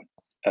have a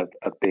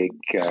big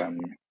a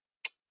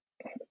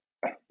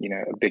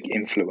big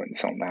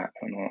influence on that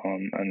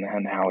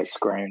and how it's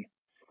grown.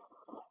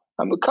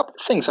 A couple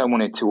of things I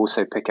wanted to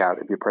also pick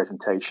out of your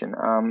presentation.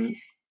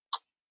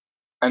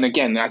 And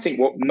again, I think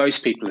what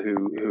most people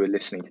who are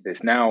listening to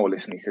this now or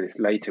listening to this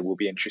later will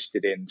be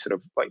interested in, sort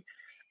of like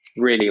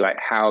really like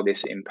how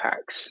this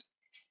impacts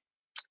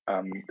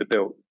the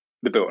built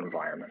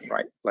environment,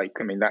 right? Like,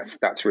 I mean,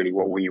 that's really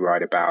what we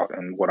write about,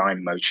 and what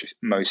I'm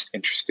most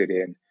interested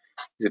in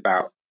is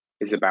about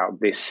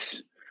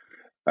this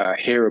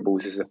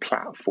hearables as a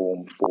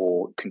platform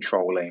for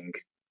controlling,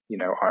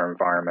 our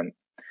environment.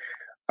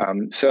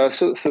 So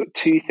sort of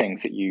two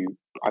things that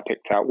I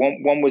picked out.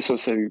 One was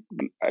also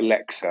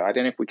Alexa. I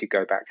don't know if we could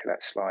go back to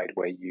that slide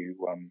where you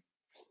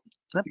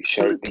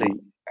showed the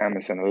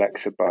Amazon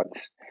Alexa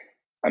buds.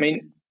 I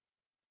mean,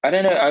 I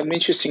don't know. I'm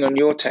interested on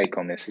your take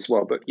on this as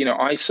well. But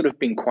I've sort of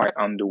been quite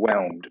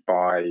underwhelmed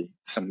by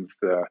some of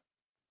the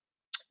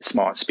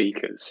smart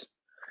speakers.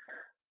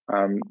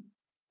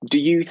 Do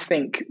you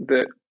think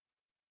that?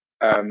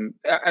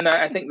 And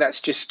I think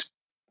that's just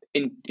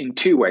in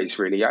two ways,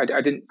 really.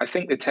 I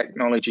think the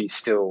technology is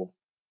still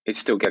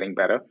getting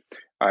better.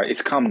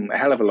 It's come a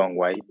hell of a long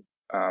way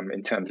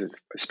in terms of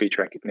speech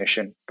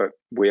recognition, but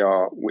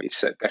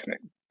it's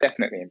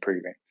definitely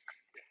improving.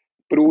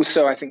 But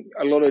also, I think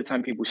a lot of the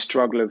time people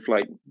struggle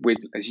with,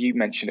 as you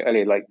mentioned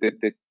earlier, like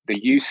the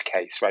use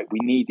case, right? We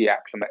need the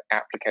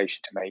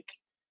application to make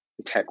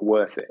the tech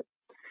worth it.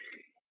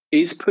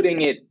 Is putting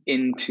it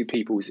into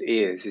people's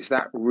ears, is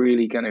that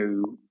really going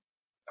to,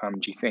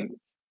 do you think,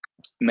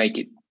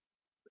 make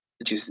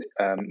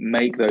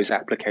those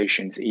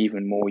applications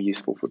even more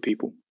useful for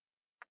people?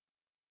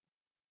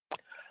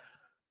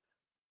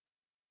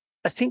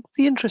 I think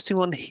the interesting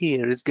one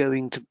here is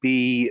going to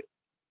be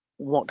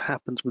what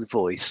happens with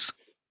voice.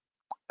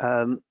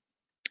 And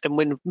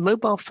when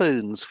mobile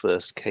phones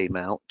first came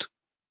out,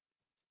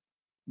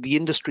 the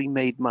industry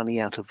made money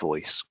out of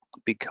voice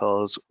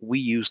because we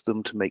used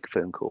them to make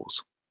phone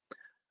calls.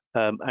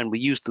 And we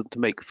used them to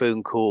make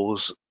phone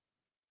calls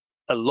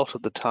a lot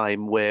of the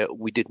time where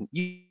we didn't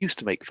used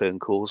to make phone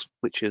calls,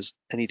 which is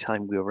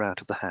anytime we were out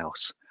of the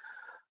house.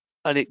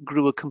 And it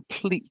grew a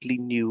completely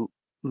new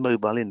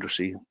mobile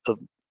industry of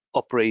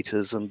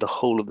operators and the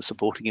whole of the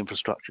supporting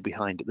infrastructure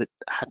behind it that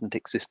hadn't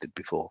existed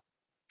before.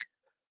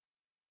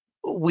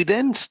 We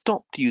then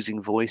stopped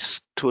using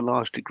voice to a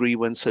large degree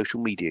when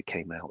social media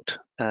came out,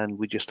 and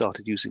we just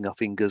started using our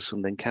fingers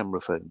and then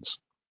camera phones.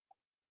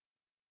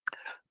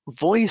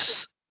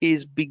 Voice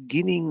is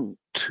beginning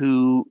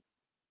to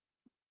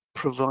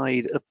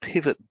provide a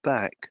pivot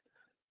back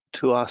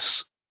to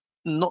us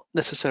not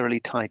necessarily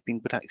typing,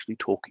 but actually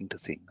talking to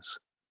things.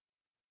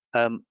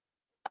 And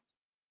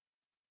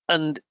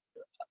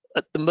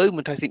at the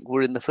moment, I think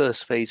we're in the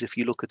first phase, if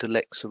you look at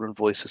Alexa and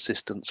voice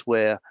assistants,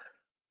 where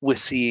we're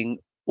seeing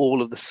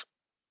all of this,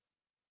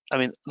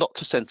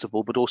 lots of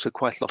sensible, but also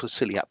quite a lot of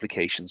silly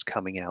applications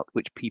coming out,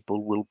 which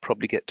people will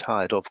probably get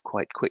tired of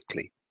quite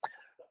quickly.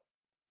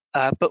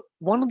 But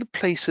one of the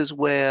places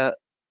where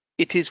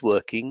it is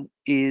working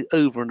is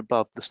over and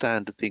above the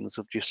standard things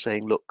of just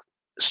saying, look,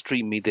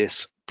 stream me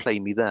this, play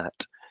me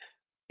that,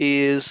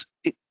 is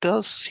it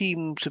does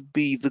seem to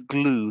be the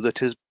glue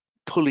that is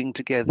pulling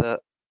together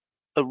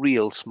a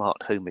real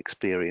smart home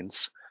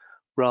experience,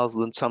 rather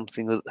than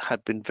something that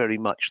had been very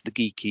much the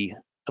geeky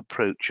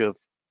approach of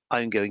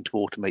I'm going to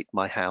automate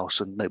my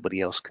house and nobody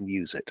else can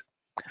use it.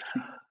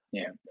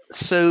 Yeah.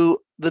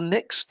 So the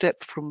next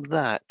step from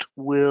that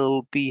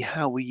will be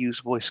how we use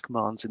voice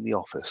commands in the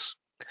office.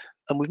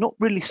 And we've not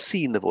really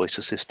seen the voice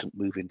assistant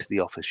move into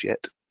the office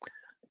yet,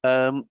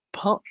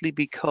 partly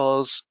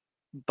because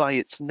by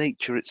its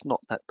nature, it's not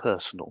that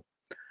personal.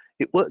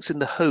 It works in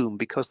the home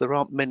because there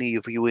aren't many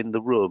of you in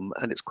the room,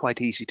 and it's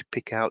quite easy to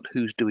pick out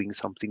who's doing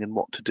something and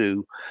what to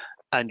do,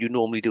 and you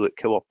normally do it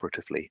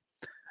cooperatively.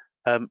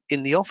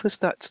 In the office,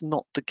 that's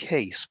not the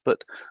case,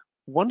 but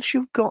once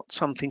you've got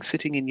something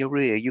sitting in your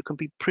ear, you can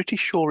be pretty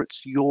sure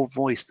it's your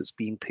voice that's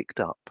being picked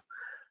up,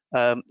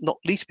 not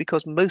least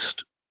because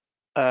most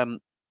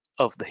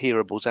of the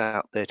hearables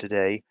out there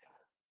today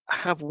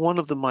have one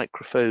of the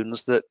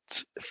microphones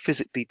that's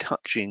physically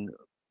touching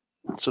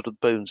sort of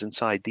bones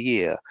inside the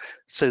ear,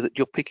 so that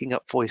you're picking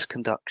up voice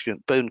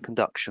conduction, bone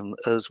conduction,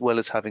 as well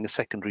as having a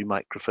secondary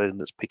microphone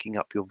that's picking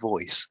up your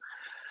voice.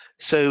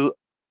 So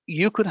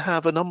you could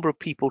have a number of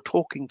people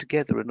talking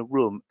together in a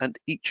room, and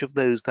each of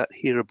those, that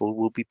hearable,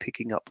 will be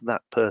picking up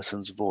that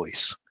person's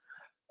voice.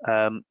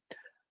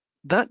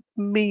 That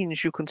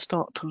means you can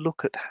start to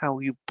look at how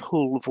you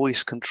pull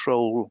voice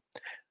control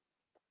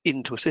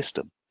into a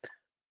system.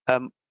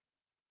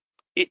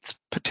 It's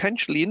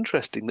potentially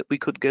interesting that we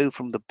could go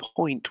from the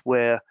point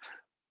where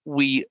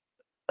we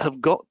have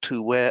got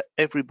to where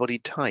everybody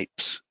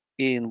types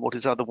in what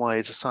is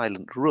otherwise a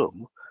silent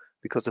room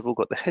because they've all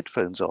got the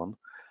headphones on,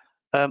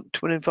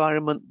 to an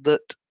environment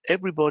that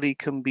everybody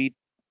can be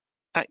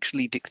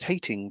actually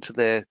dictating to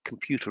their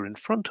computer in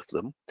front of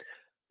them,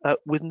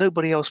 with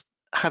nobody else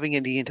having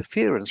any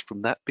interference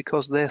from that,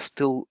 because they're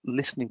still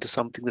listening to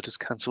something that has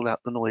cancelled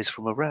out the noise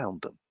from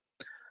around them.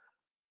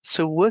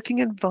 So working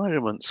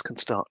environments can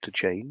start to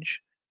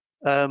change.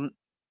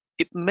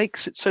 It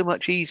makes it so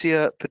much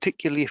easier,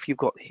 particularly if you've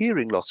got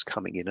hearing loss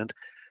coming in, and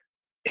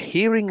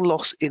hearing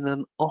loss in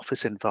an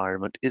office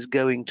environment is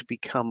going to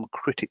become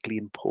critically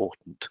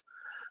important.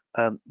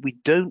 We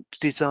don't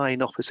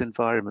design office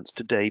environments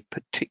today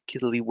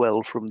particularly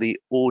well from the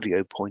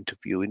audio point of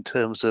view, in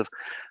terms of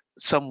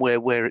somewhere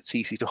where it's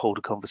easy to hold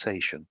a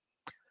conversation.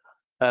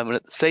 And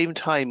at the same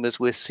time as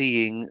we're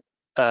seeing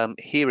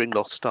hearing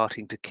loss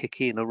starting to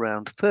kick in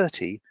around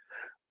 30,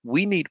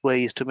 we need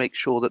ways to make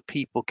sure that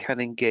people can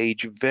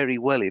engage very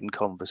well in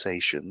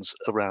conversations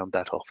around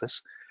that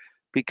office,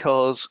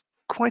 because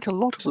quite a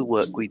lot of the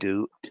work we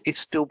do is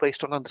still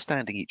based on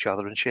understanding each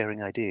other and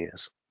sharing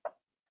ideas.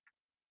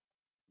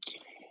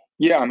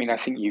 Yeah, I mean, I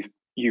think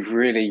you've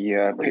really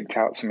picked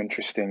out some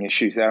interesting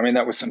issues there. I mean,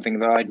 that was something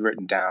that I'd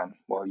written down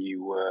while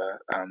you were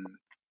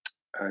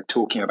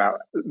talking about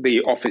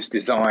the office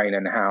design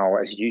and how,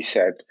 as you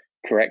said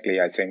correctly,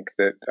 I think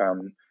that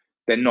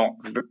they're not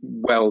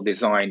well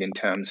designed in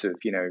terms of,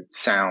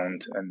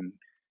 sound and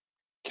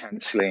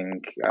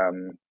cancelling,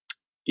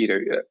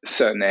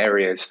 certain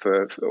areas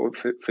for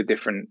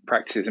different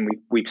practices, and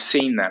we've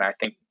seen that, I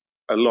think,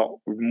 a lot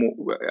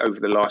more over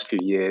the last few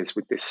years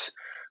with this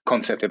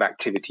concept of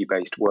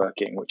activity-based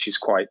working, which is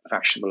quite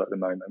fashionable at the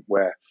moment,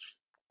 where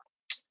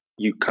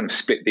you kind of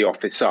split the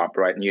office up,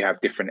 right? And you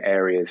have different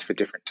areas for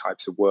different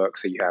types of work.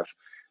 So you have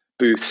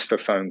booths for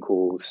phone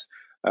calls,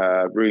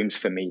 rooms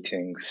for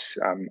meetings,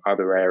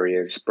 other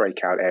areas,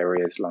 breakout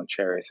areas, lunch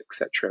areas,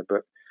 etc.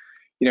 But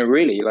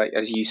really, like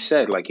as you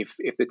said, like if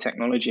the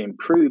technology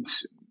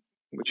improves,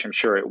 which I'm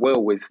sure it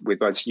will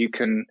with us, you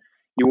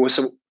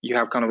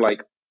have kind of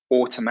like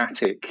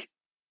automatic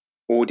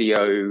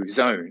audio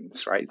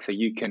zones, right? So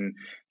you can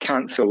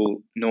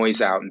cancel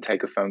noise out and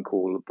take a phone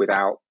call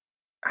without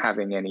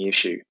having any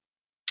issue.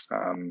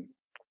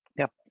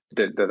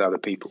 That other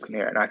people can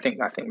hear. And I think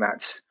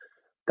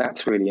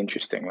that's really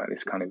interesting, like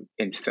this kind of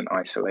instant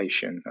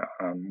isolation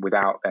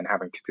without then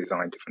having to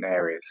design different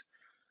areas.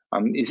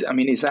 Is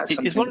that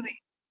something? It's one of the,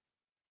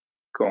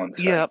 Go on.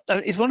 Sorry. Yeah,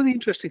 it's one of the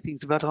interesting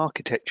things about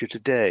architecture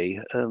today,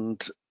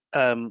 and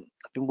I've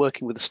been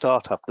working with a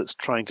startup that's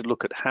trying to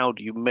look at how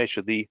do you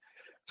measure the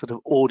sort of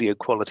audio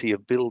quality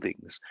of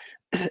buildings.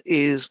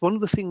 Is one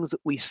of the things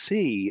that we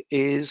see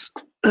is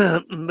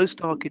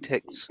most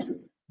architects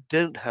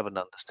don't have an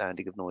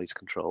understanding of noise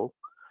control,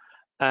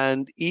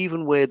 and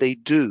even where they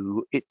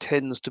do, it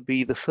tends to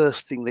be the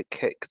first thing that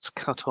gets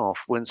cut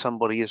off when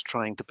somebody is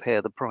trying to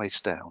pare the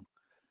price down.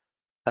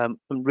 And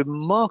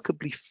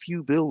remarkably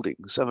few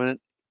buildings. I mean,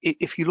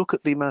 if you look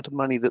at the amount of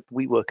money that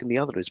WeWork and the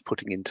other is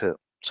putting into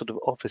sort of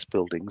office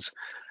buildings,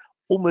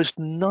 almost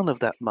none of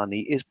that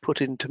money is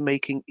put into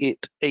making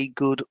it a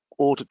good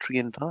auditory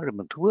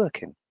environment to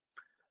work in.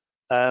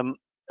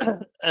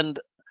 And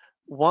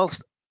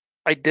whilst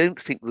I don't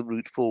think the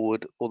route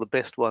forward or the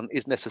best one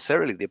is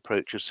necessarily the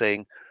approach of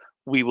saying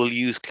we will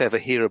use clever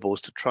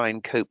hearables to try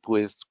and cope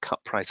with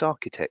cut price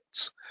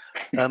architects,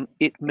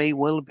 it may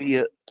well be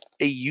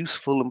a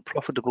useful and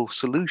profitable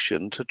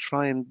solution to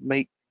try and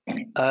make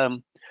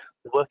the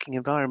working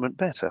environment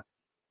better.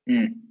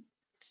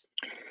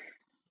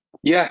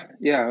 Yeah.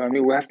 I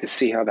mean, we'll have to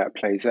see how that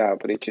plays out.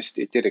 But it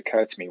did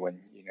occur to me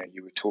when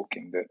you were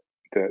talking that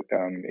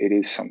it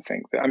is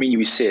something that, I mean,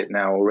 you see it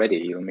now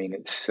already. I mean,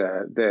 it's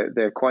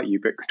they're quite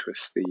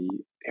ubiquitous,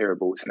 the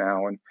hearables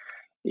now, and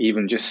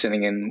even just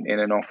sitting in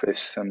an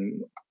office,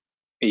 and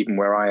even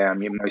where I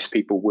am, most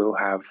people will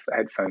have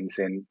headphones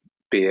in,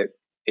 be it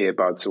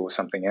earbuds or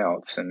something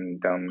else,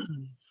 and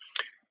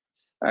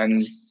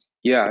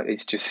yeah,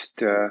 it's just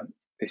the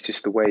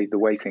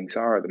way things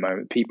are at the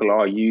moment. People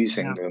are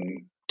using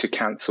them to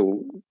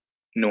cancel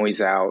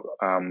noise out,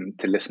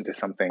 to listen to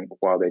something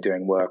while they're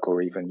doing work,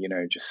 or even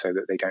just so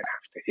that they don't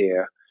have to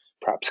hear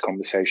perhaps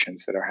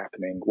conversations that are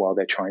happening while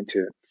they're trying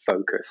to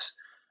focus.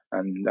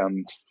 And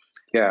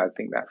I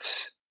think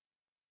that's,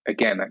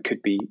 again, that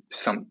could be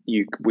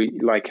we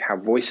like how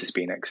voice has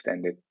been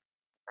extended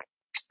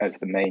as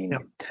the main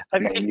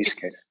use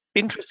case.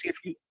 Interesting.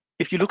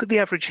 If you look at the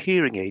average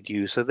hearing aid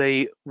user,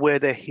 they wear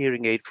their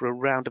hearing aid for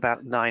around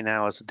about 9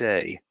 hours a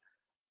day,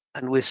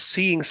 and we're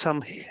seeing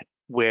some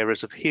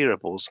wearers of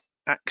hearables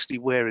actually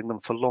wearing them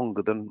for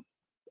longer than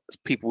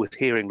people with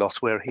hearing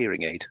loss wear a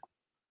hearing aid.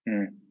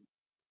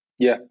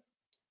 Yeah,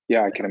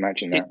 I can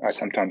imagine that. I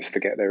sometimes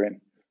forget they're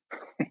in.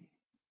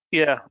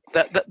 Yeah,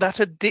 that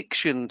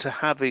addiction to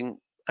having,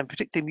 and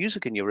particularly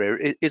music in your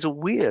ear, is a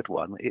weird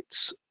one.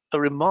 It's a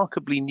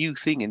remarkably new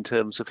thing in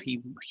terms of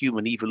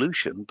human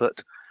evolution,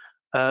 but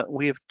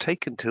we have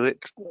taken to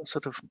it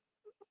sort of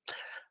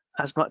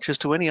as much as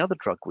to any other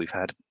drug we've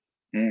had.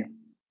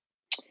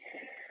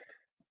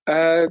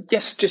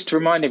 Yes, just to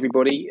remind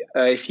everybody,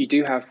 if you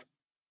do have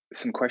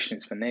some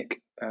questions for Nick,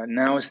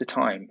 now is the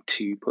time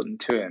to put them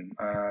to him.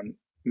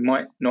 You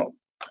might not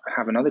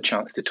have another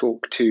chance to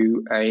talk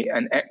to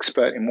an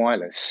expert in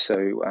wireless,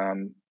 so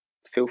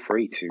feel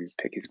free to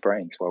pick his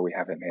brains while we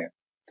have him here.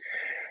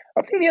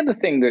 I think the other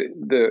thing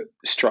that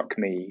struck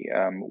me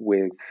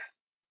with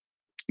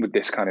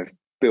this kind of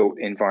built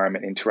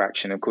environment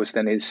interaction, of course,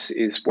 then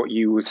is what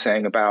you were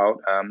saying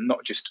about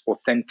not just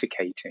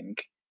authenticating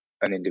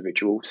an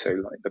individual, so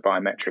like the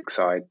biometric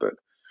side, but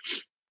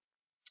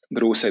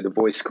also the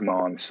voice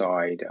command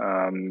side.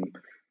 I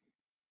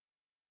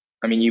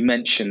mean, you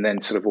mentioned then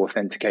sort of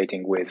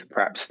authenticating with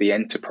perhaps the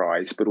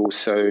enterprise, but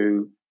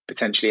also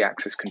potentially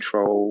access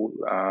control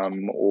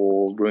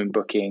or room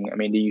booking. I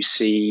mean, do you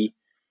see?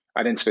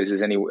 I don't suppose is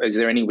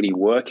there anybody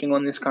working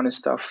on this kind of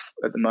stuff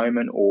at the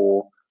moment,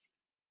 or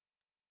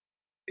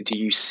do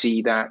you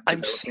see that?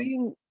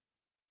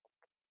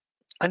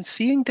 I'm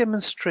seeing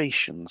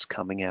demonstrations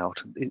coming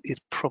out. Is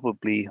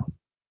probably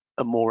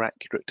a more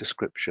accurate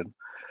description.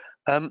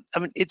 I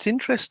mean, it's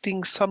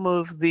interesting. Some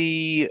of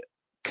the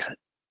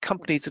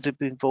companies that have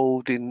been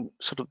involved in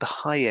sort of the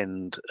high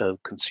end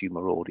of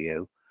consumer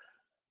audio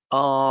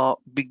are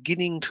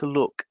beginning to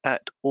look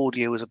at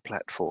audio as a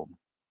platform.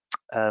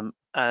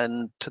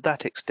 And to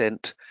that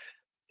extent,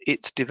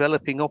 it's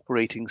developing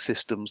operating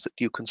systems that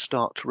you can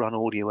start to run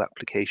audio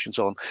applications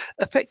on,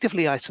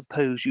 effectively, I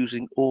suppose,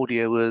 using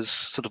audio as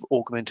sort of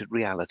augmented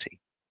reality.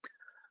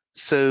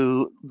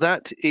 So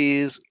that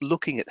is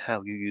looking at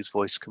how you use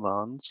voice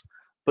commands,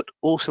 but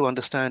also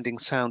understanding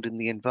sound in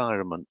the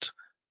environment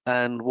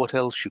and what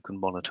else you can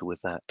monitor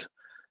with that.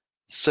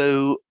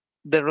 So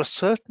there are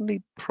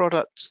certainly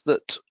products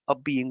that are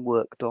being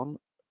worked on.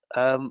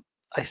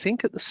 I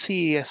think at the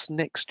CES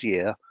next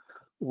year,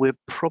 we're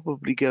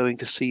probably going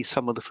to see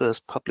some of the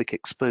first public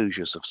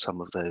exposures of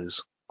some of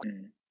those.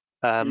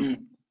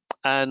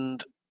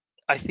 And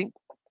I think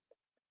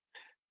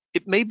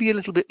it may be a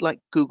little bit like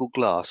Google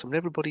Glass. I mean,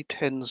 everybody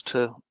tends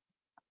to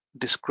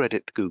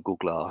discredit Google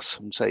Glass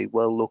and say,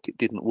 well, look, it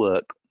didn't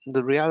work.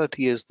 The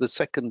reality is the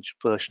second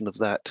version of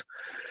that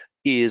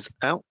is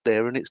out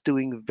there and it's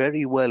doing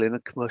very well in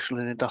commercial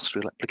and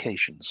industrial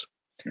applications.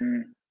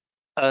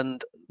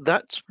 And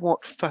that's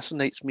what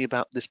fascinates me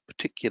about this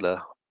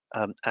particular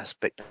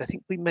aspect. I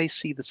think we may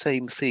see the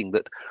same thing,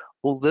 that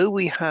although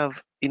we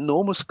have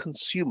enormous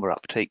consumer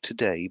uptake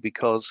today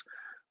because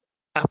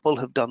Apple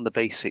have done the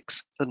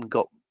basics and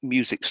got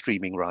music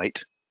streaming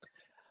right,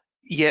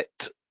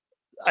 yet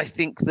I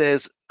think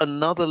there's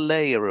another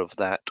layer of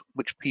that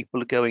which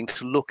people are going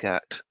to look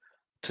at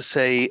to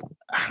say,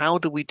 how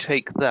do we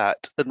take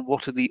that and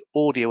what are the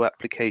audio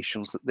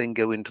applications that then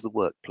go into the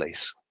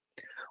workplace?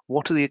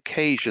 What are the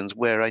occasions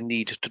where I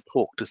need to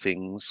talk to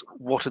things?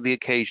 What are the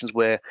occasions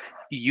where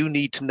you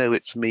need to know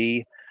it's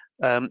me?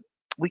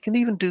 We can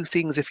even do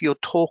things if you're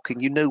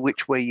talking, you know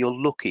which way you're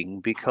looking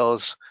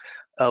because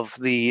of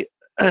the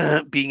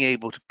being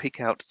able to pick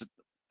out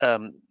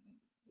sort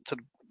of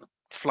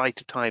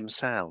flight of time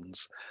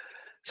sounds.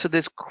 So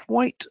there's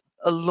quite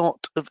a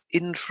lot of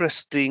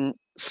interesting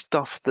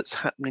stuff that's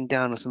happening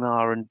down at an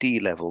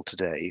R&D level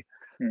today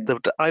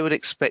that I would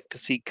expect to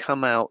see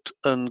come out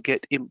and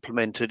get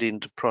implemented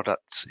into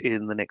products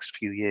in the next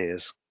few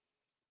years.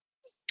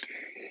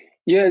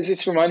 Yeah, it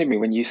just reminded me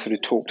when you sort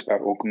of talked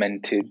about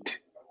augmented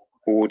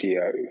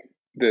audio,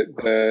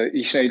 that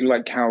you say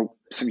like how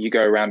you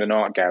go around an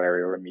art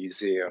gallery or a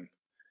museum,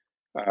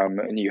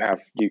 and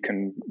you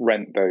can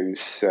rent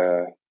those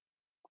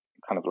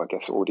kind of like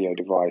a audio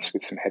device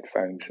with some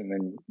headphones, and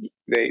then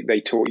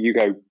they talk. You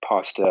go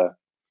past a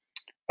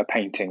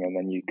painting, and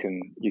then you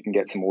can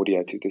get some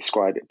audio to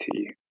describe it to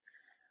you.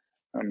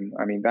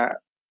 I mean that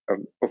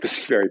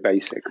obviously very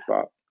basic,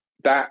 but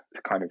that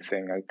kind of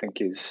thing I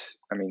think is.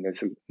 I mean,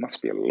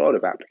 must be a lot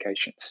of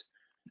applications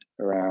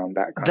around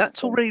that kind That's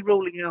of thing. already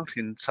rolling out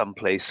in some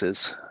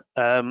places,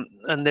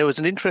 and there was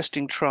an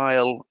interesting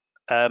trial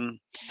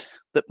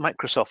that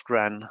Microsoft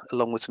ran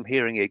along with some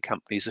hearing aid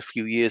companies a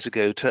few years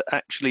ago to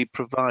actually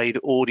provide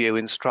audio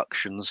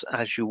instructions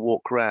as you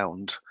walk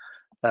around.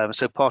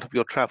 So part of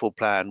your travel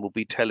plan will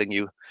be telling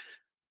you,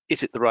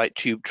 is it the right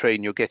tube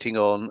train you're getting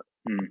on?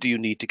 Do you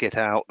need to get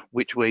out?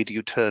 Which way do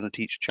you turn at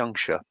each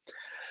juncture?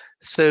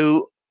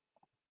 So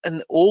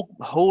the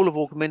whole of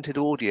augmented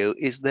audio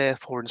is there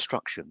for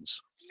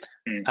instructions.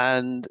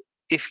 And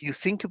if you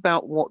think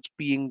about what's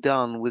being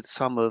done with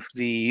some of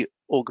the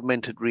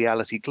augmented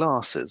reality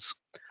glasses,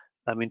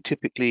 I mean,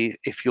 typically,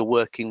 if you're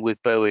working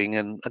with Boeing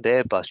and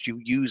Airbus, you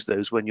use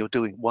those when you're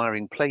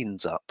wiring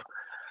planes up.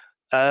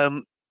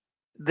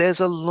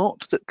 There's a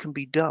lot that can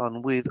be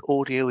done with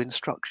audio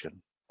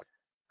instruction.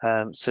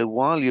 So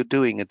while you're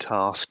doing a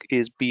task,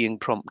 is being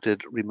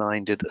prompted,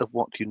 reminded of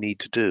what you need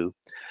to do.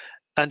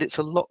 And it's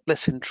a lot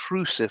less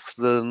intrusive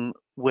than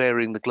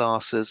wearing the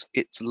glasses.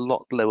 It's a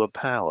lot lower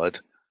powered.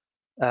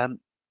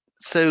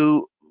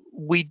 So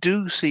we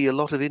do see a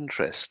lot of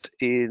interest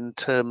in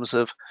terms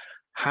of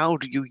how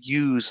do you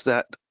use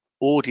that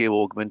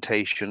audio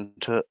augmentation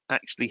to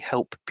actually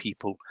help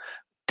people,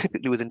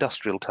 typically with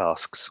industrial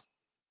tasks.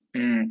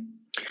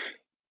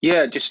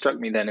 Yeah, it just struck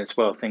me then as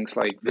well, things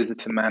like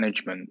visitor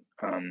management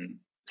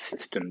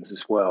systems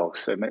as well.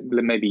 So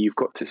maybe you've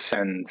got to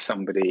send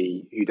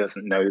somebody who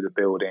doesn't know the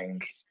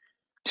building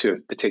to a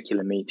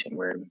particular meeting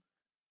room.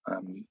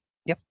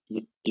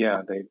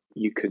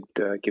 You could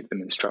give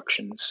them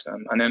instructions.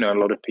 I know a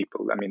lot of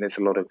people. I mean, there's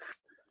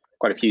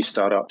quite a few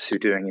startups who are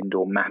doing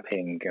indoor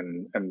mapping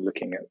and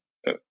looking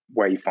at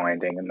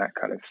wayfinding and that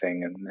kind of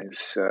thing. And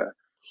there's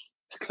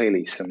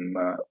clearly some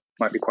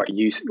might be quite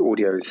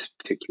audio is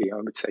particularly,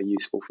 I would say,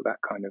 useful for that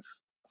kind of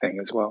thing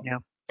as well. Yeah.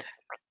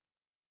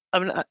 I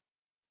mean,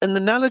 an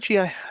analogy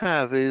I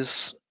have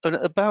is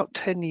about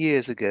 10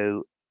 years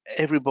ago,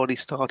 everybody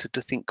started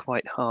to think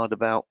quite hard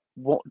about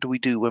what do we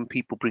do when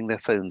people bring their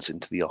phones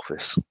into the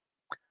office.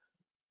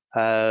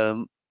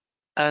 And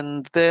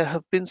there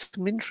have been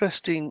some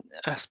interesting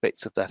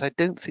aspects of that. I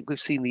don't think we've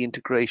seen the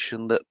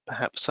integration that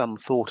perhaps some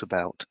thought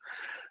about.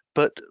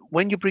 But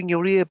when you bring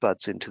your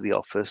earbuds into the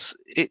office,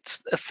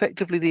 it's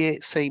effectively the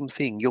same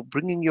thing. You're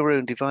bringing your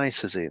own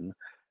devices in,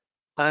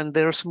 and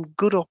there are some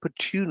good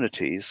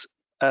opportunities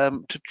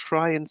to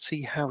try and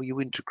see how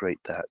you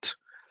integrate that.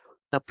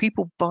 Now,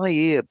 people buy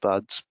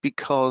earbuds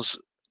because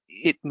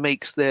it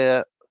makes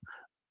their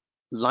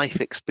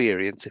life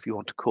experience, if you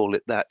want to call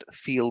it that,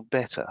 feel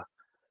better.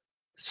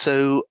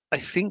 So I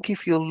think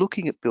if you're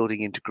looking at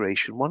building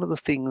integration, one of the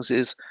things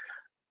is,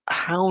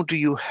 how do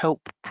you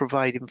help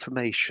provide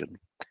information?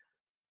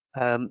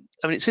 I mean,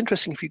 it's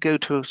interesting if you go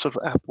to sort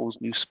of Apple's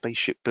new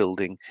spaceship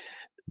building,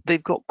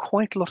 they've got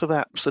quite a lot of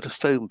apps that are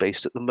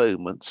phone-based at the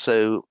moment.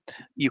 So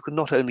you can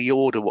not only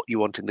order what you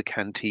want in the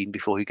canteen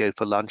before you go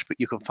for lunch, but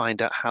you can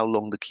find out how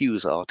long the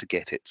queues are to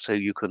get it. So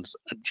you can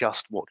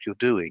adjust what you're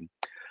doing.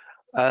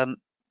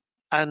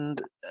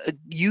 And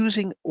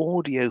using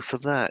audio for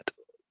that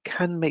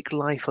can make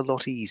life a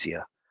lot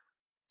easier.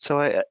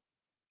 So I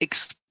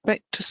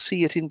expect to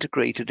see it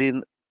integrated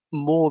in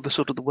more the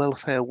sort of the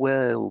welfare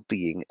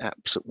well-being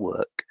apps at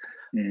work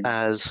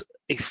as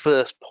a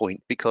first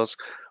point, because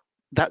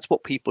that's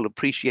what people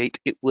appreciate.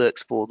 It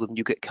works for them.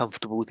 You get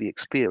comfortable with the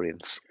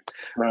experience.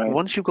 Right.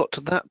 Once you've got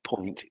to that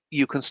point,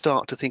 you can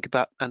start to think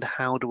about, and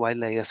how do I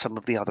layer some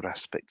of the other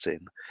aspects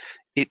in?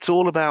 It's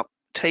all about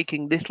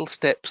taking little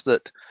steps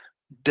that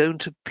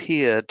don't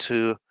appear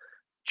to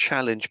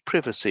challenge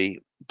privacy,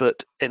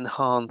 but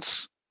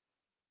enhance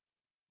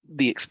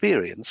the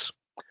experience,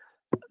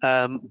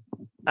 and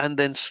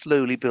then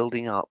slowly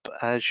building up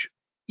as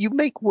you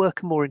make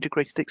work a more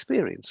integrated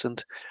experience.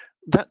 And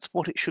that's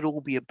what it should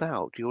all be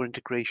about, your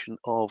integration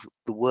of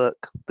the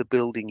work, the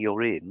building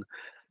you're in,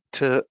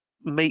 to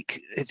make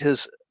it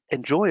as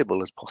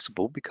enjoyable as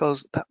possible,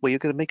 because that way you're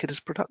going to make it as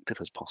productive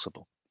as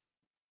possible.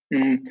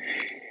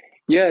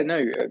 Yeah,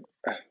 no,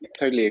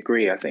 totally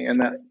agree. I think,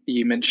 and that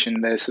you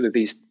mentioned there's sort of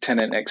these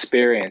tenant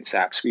experience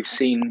apps. We've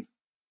seen,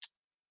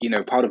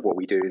 part of what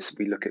we do is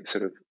we look at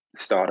sort of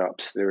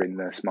startups that are in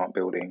the smart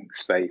building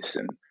space,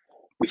 and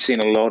we've seen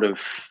a lot of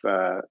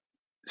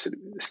sort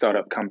of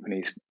startup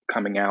companies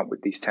coming out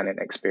with these tenant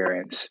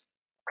experience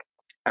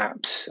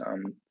apps.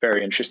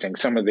 Very interesting.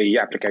 Some of the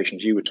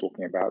applications you were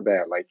talking about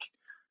there, like,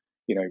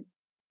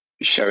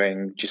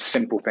 showing just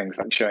simple things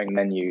like showing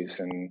menus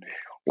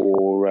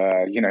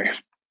or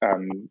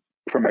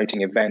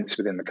promoting events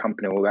within the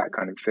company, all that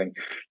kind of thing.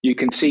 You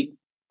can see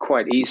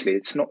quite easily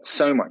it's not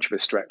so much of a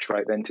stretch,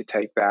 right, then to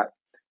take that,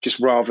 just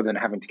rather than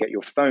having to get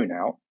your phone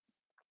out,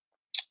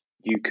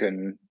 you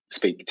can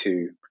speak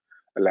to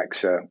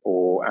Alexa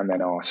and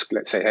then ask,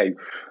 let's say, hey,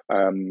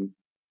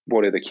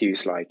 what are the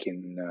queues like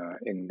in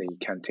the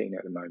canteen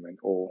at the moment,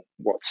 or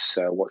what's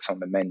on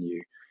the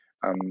menu?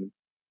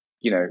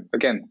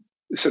 Again,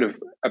 sort of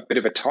a bit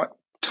of a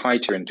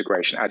tighter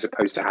integration, as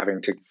opposed to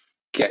having to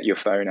get your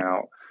phone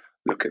out,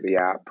 look at the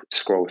app,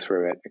 scroll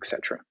through it,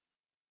 etc.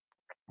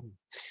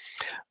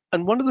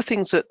 And one of the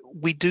things that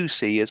we do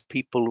see as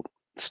people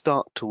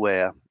start to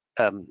wear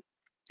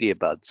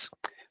earbuds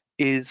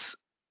is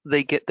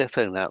they get their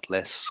phone out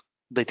less,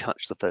 they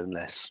touch the phone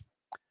less.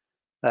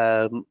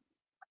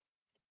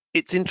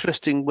 It's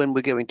interesting when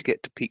we're going to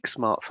get to peak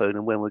smartphone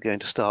and when we're going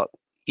to start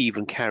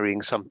even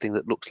carrying something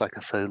that looks like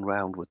a phone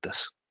round with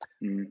us.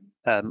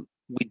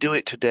 We do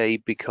it today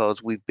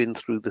because we've been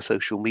through the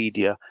social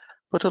media,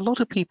 but a lot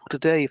of people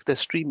today, if they're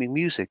streaming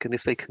music and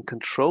if they can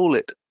control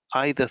it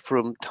either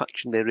from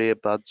touching their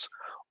earbuds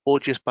or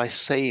just by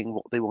saying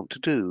what they want to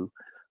do,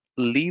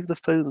 leave the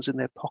phones in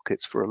their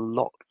pockets for a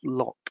lot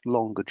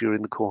longer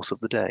during the course of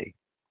the day.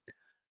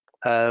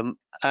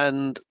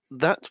 And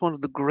that's one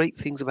of the great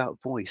things about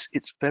voice.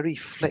 It's very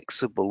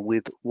flexible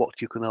with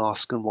what you can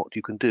ask and what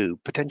you can do,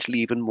 potentially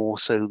even more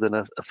so than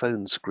a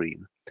phone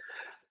screen.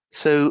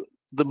 So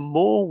the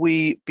more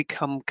we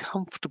become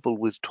comfortable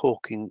with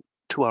talking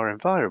to our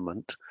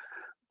environment,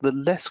 the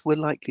less we're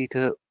likely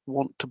to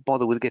want to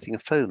bother with getting a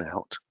phone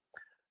out.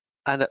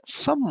 And at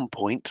some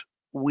point,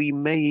 we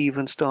may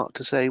even start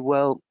to say,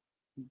 well,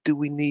 do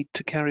we need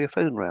to carry a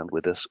phone around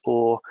with us?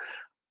 Or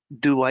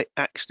do I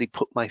actually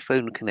put my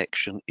phone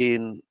connection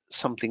in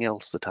something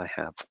else that I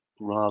have,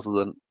 rather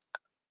than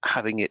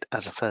having it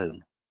as a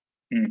phone?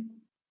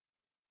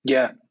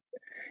 Yeah,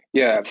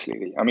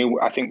 absolutely. I mean,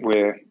 I think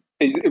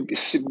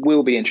it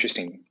will be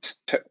interesting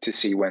to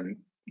see when,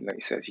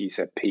 like you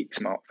said, peak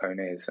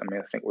smartphone is. I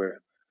mean, I think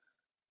we're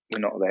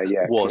not there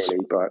yet, clearly,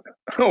 but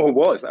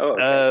was. Oh,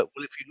 okay.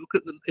 Well,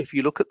 if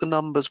you look at the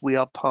numbers, we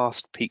are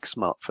past peak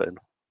smartphone.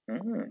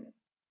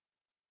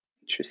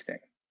 Interesting.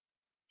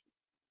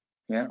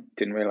 Yeah,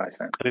 didn't realize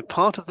that. I mean,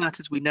 part of that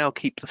is we now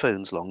keep the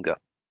phones longer.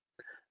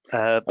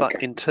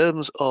 But in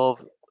terms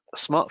of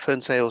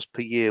smartphone sales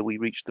per year, we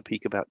reached the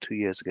peak about 2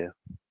 years ago.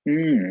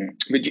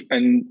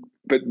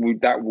 But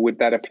would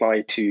that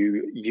apply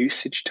to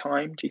usage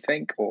time, do you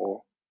think,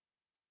 or?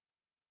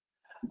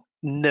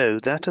 No,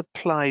 that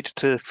applied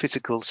to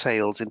physical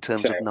sales in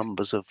terms of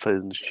numbers of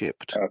phones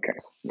shipped. Okay,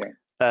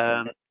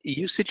 yeah.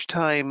 Usage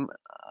time,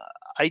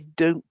 I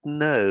don't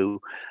know.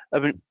 I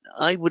mean,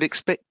 I would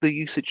expect the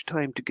usage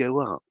time to go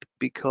up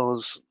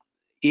because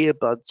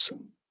earbuds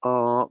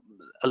are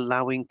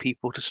allowing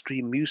people to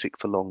stream music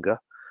for longer.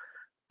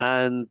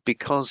 And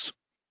because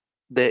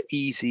they're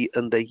easy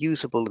and they're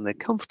usable and they're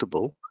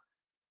comfortable,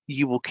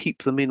 you will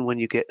keep them in when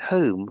you get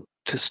home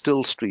to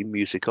still stream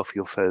music off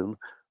your phone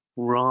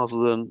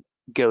rather than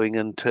going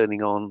and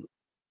turning on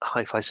a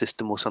hi-fi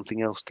system or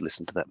something else to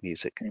listen to that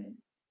music.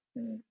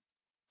 Mm.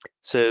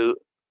 So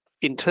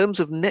in terms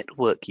of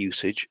network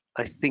usage,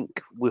 I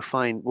think we'll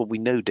find, well, we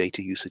know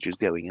data usage is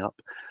going up.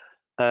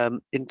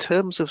 In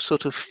terms of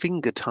sort of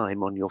finger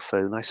time on your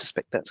phone, I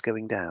suspect that's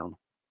going down.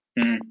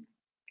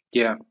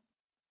 Yeah,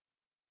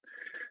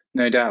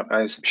 no doubt.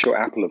 I'm sure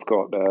Apple have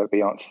got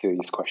the answer to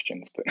these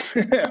questions, but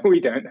we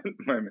don't at the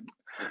moment.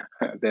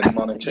 They're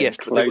monitoring Yes,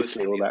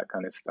 closely all that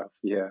kind of stuff.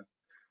 Yeah.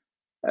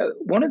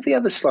 One of the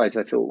other slides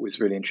I thought was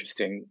really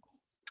interesting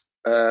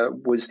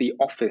was the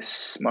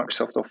Office,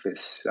 Microsoft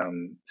Office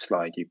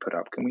slide you put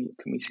up. Can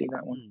we see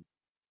that one?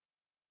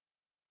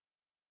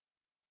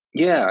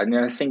 Yeah, I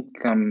mean, I think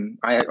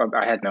I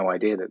had no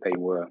idea that they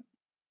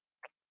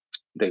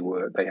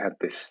had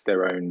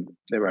their own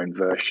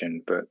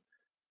version, but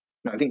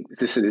I think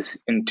this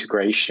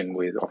integration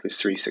with Office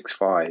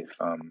 365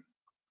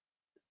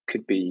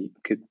 could be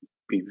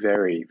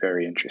very,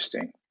 very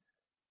interesting.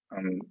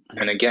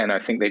 And again, I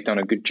think they've done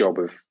a good job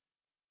of,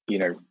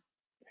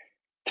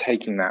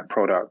 taking that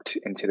product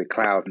into the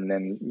cloud and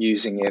then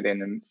using it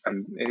and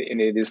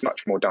it is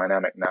much more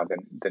dynamic now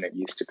than it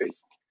used to be.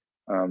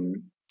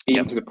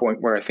 Even to the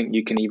point where I think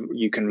you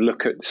can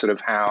look at sort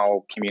of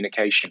how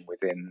communication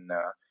within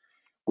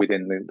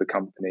the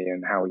company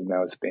and how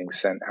emails are being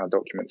sent, how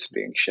documents are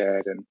being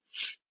shared, and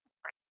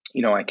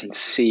I can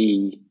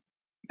see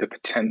the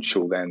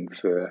potential then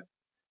for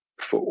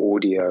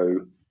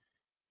audio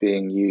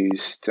being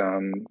used,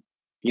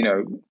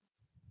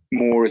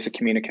 more as a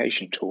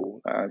communication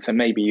tool. So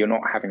maybe you're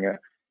not having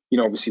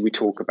obviously we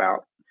talk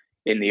about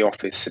in the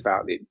office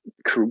about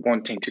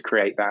wanting to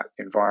create that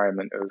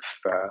environment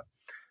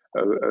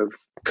of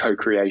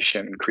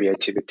co-creation and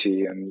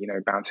creativity and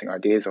bouncing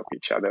ideas off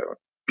each other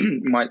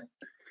might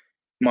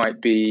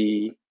help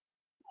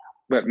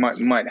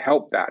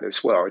that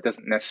as well. It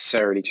doesn't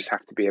necessarily just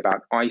have to be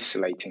about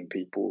isolating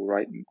people,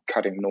 right, and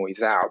cutting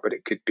noise out, but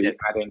it could be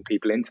adding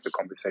people into the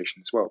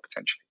conversation as well,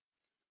 potentially.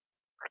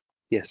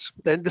 Yes,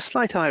 then the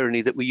slight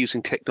irony that we're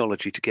using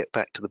technology to get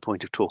back to the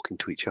point of talking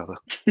to each other.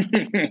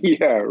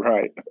 Yeah,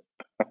 right.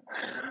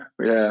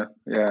 yeah.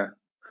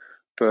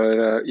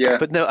 But yeah.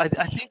 But no, I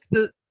think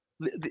the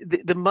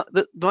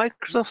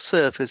Microsoft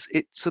Surface,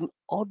 it's an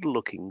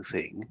odd-looking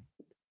thing,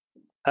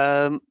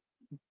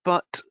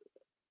 but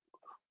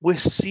we're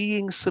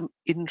seeing some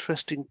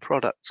interesting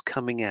products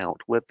coming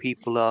out where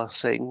people are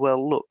saying,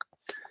 well, look,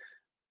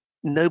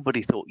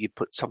 nobody thought you'd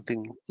put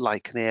something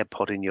like an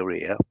AirPod in your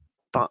ear,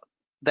 but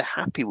they're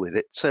happy with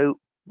it. So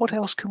what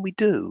else can we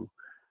do?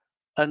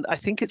 And I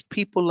think it's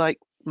people like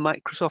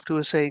Microsoft who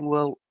are saying,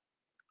 well,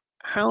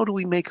 how do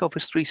we make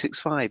Office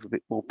 365 a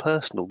bit more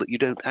personal, that you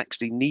don't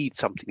actually need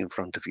something in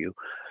front of you?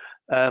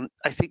 I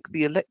think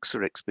the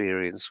Alexa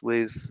experience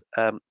with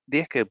the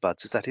Echo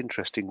Buds is that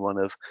interesting one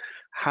of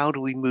how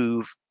do we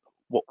move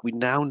what we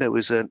now know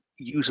is a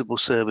usable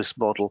service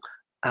model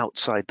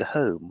outside the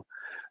home.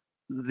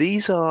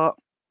 These are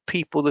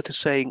people that are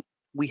saying,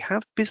 we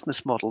have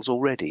business models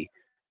already.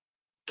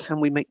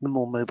 Can we make them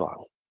more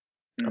mobile?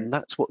 And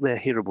that's what their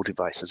hearable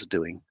devices are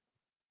doing.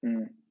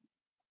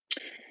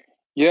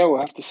 Yeah, we'll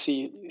have to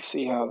see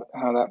how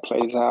that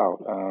plays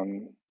out.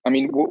 I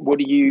mean, what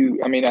do you?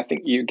 I mean, I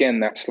think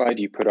that slide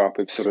you put up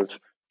of sort of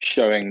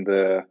showing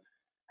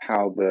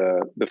how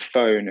the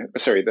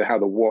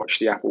watch,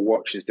 the Apple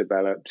Watch, is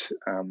developed,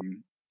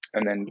 and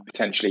then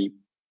potentially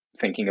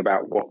thinking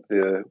about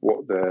that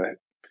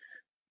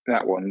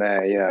one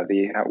there,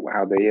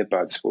 how the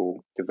earbuds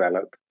will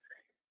develop.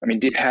 I mean,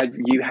 have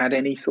you had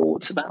any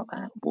thoughts about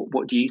that?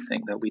 What do you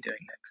think they'll be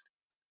doing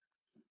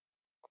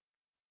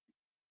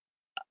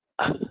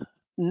next?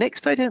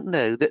 Next, I don't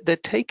know. That they're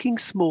taking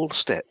small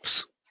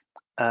steps,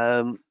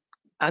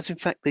 as in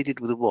fact they did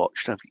with the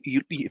watch. Now,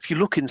 if you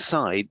look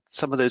inside,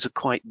 some of those are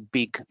quite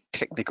big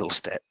technical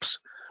steps.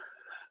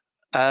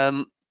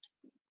 I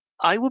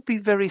would be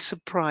very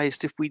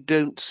surprised if we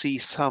don't see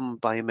some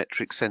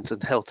biometric sensors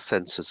and health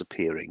sensors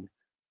appearing.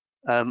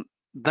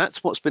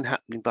 That's what's been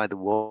happening by the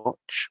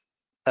watch.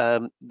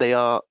 They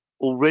are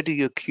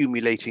already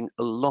accumulating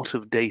a lot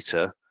of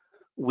data,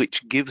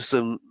 which gives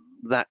them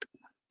that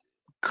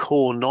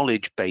core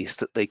knowledge base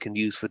that they can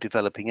use for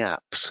developing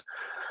apps.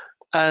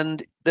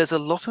 And there's a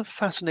lot of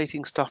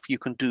fascinating stuff you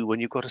can do when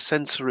you've got a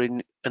sensor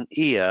in an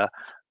ear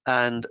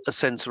and a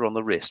sensor on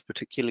the wrist,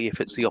 particularly if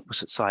it's the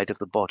opposite side of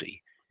the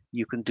body.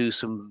 You can do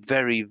some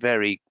very,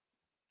 very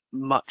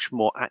much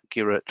more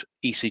accurate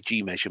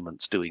ECG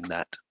measurements doing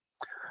that.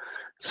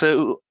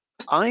 So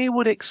I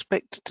would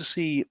expect to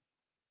see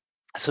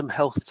some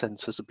health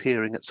sensors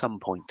appearing at some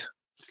point.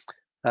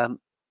 I mean,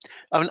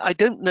 I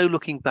don't know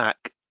looking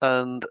back,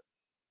 and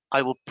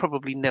I will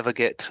probably never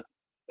get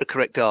a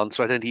correct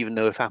answer. I don't even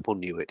know if Apple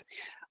knew it.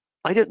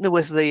 I don't know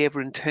whether they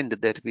ever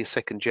intended there to be a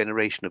second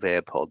generation of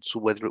AirPods,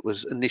 or whether it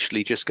was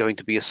initially just going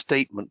to be a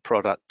statement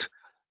product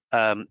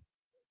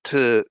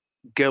to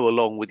go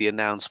along with the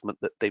announcement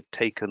that they've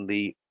taken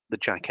the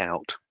jack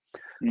out.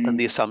 And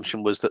the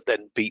assumption was that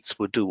then Beats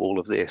would do all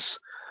of this.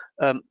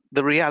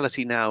 The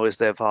reality now is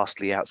they're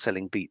vastly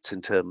outselling Beats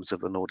in terms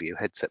of an audio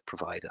headset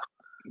provider.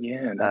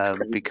 Yeah, that's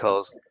crazy.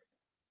 Because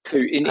so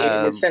in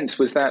a sense,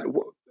 was that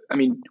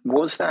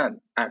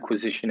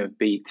acquisition of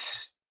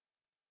Beats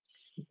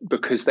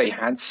because they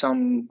had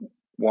some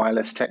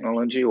wireless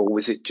technology, or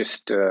was it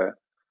just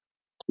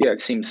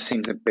it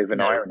seems a bit of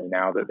an irony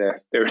now that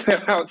they're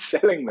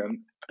outselling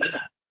them?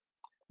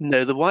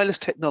 No, the wireless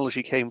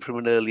technology came from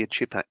an earlier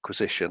chip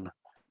acquisition.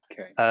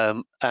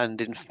 Okay.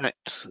 And in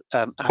fact,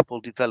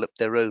 Apple developed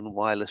their own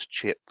wireless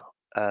chip.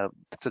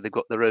 So they've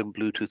got their own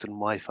Bluetooth and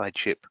Wi-Fi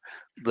chip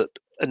that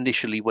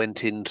initially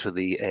went into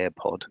the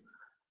AirPod.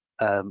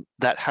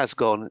 That has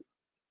gone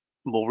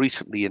more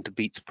recently into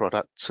Beats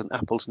products, and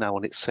Apple's now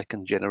on its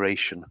second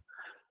generation.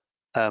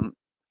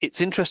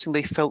 It's interesting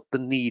they felt the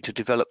need to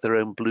develop their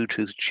own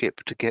Bluetooth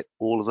chip to get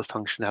all of the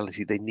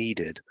functionality they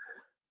needed.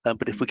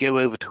 But if we go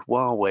over to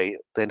Huawei,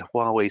 then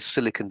Huawei's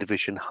silicon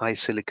division,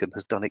 HiSilicon,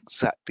 has done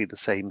exactly the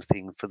same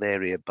thing for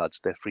their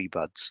earbuds, their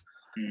FreeBuds.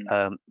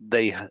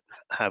 They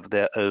have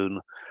their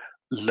own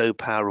low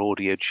power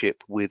audio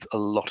chip with a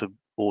lot of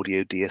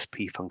audio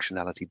DSP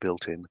functionality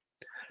built in.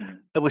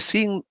 And we're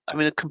seeing,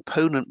 the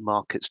component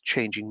market's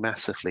changing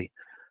massively.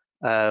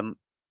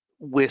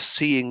 We're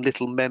seeing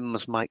little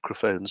MEMS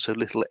microphones, so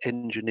little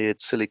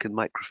engineered silicon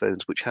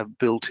microphones, which have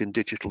built-in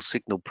digital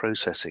signal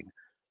processing.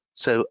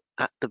 So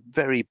at the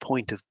very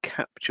point of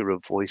capture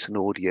of voice and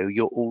audio,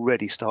 you're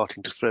already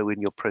starting to throw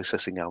in your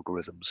processing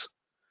algorithms.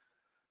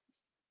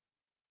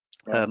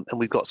 Right. And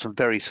we've got some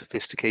very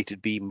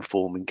sophisticated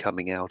beamforming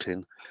coming out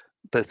in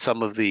both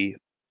some of the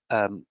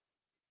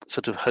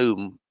sort of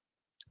home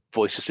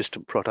voice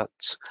assistant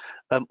products,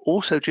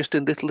 also just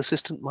in little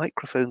assistant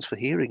microphones for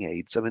hearing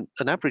aids. An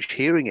average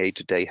hearing aid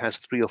today has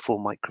 3 or 4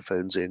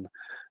 microphones in,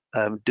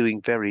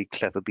 doing very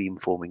clever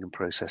beamforming and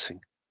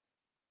processing.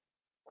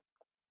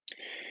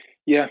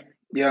 Yeah.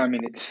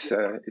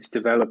 It's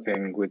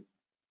developing with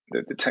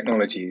the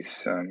technology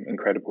is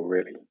incredible,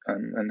 really,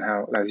 and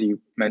how, as you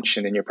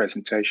mentioned in your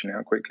presentation,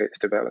 how quickly it's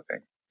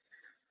developing.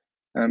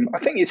 I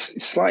think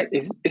it's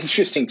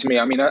interesting to me.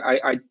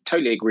 I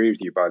totally agree with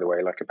you, by the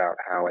way, about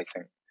how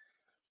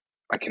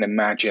I can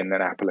imagine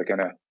that Apple are going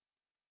to,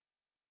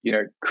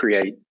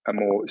 create a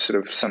more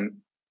sort of some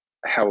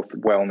health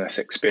wellness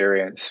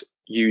experience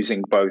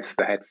using both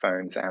the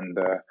headphones and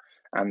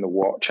the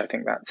watch. I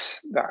think that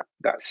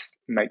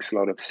makes a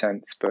lot of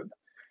sense, but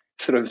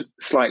sort of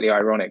slightly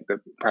ironic that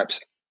perhaps,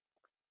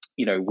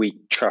 we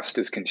trust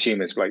as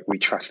consumers, we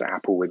trust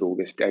Apple with all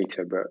this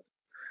data, but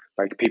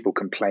people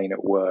complain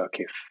at work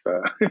if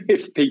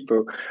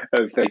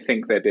they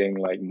think they're being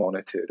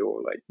monitored,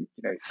 or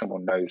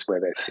someone knows where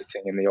they're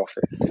sitting in the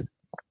office.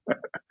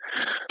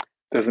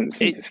 Doesn't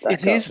seem to stack up.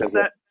 It is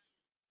that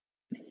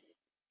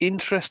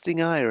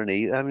interesting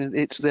irony.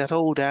 It's that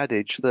old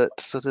adage that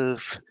sort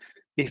of,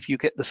 if you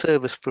get the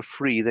service for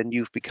free, then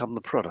you've become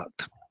the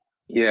product.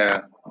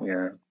 Yeah.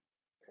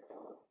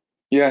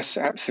 Yes,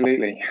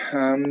 absolutely.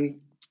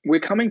 We're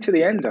coming to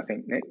the end, I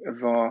think, Nick,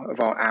 of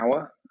our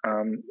hour.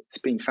 It's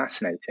been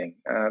fascinating.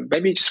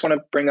 Maybe you just want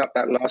to bring up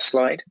that last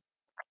slide,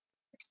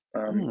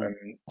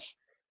 and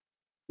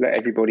let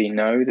everybody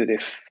know that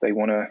if they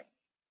want to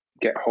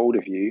get hold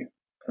of you,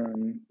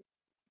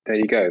 there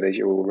you go. There's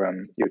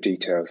your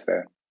details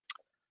there.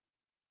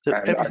 So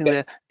everything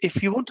there.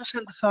 If you want to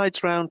send the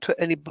slides round to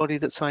anybody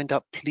that signed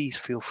up, please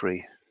feel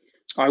free.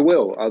 I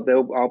will.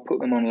 I'll put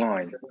them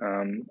online.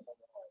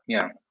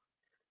 Yeah.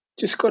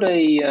 Just got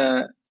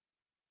a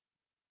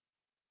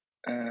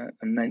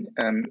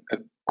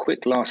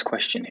quick last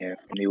question here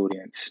from the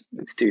audience.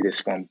 Let's do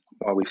this one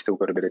while we've still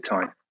got a bit of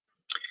time.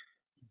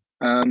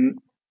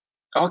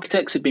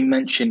 Architects have been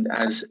mentioned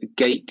as a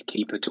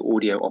gatekeeper to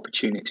audio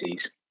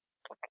opportunities,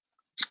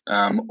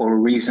 or a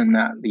reason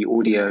that the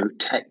audio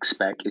tech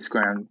spec is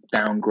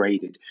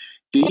downgraded.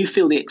 Do you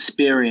feel the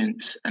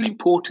experience and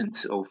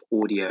importance of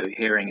audio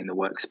hearing in the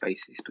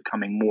workspace is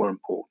becoming more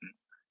important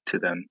to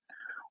them,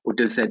 or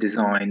does their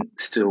design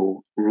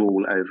still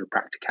rule over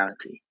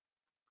practicality?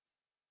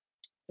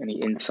 Any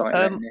insight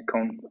there, Nick,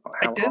 on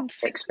how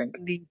architects think? I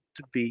don't think it needs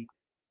to be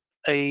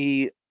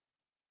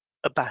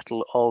a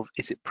battle of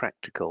is it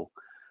practical.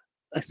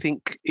 I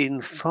think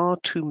in far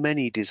too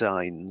many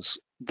designs,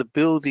 the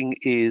building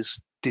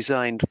is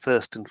designed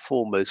first and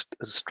foremost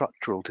as a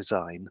structural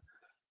design,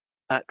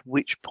 at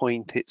which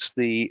point it's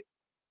the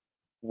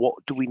what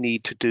do we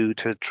need to do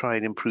to try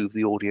and improve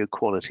the audio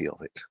quality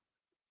of it.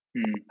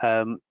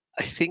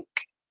 I think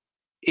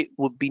it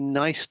would be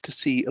nice to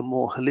see a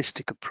more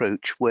holistic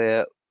approach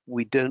where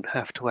we don't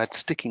have to add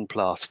sticking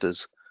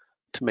plasters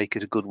to make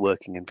it a good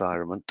working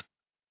environment,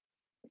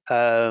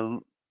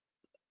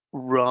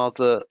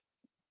 rather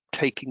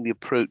taking the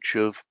approach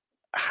of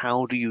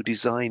how do you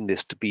design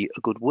this to be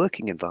a good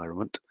working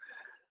environment.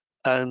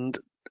 And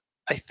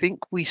I think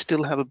we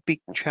still have a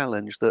big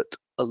challenge that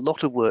a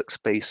lot of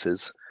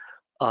workspaces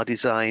are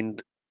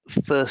designed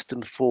first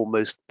and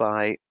foremost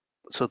by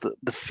so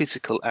the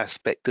physical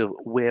aspect of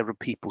where are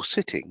people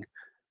sitting,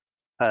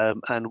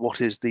 and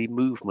what is the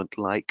movement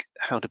like,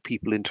 how do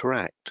people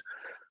interact,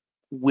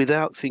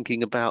 without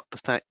thinking about the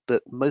fact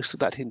that most of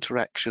that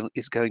interaction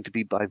is going to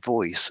be by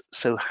voice.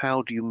 So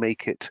how do you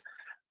make it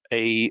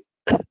a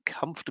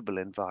comfortable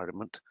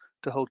environment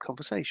to hold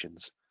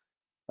conversations?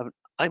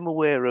 I'm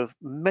aware of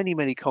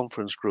many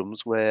conference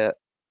rooms where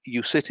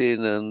you sit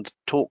in and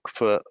talk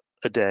for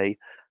a day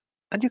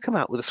and you come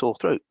out with a sore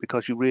throat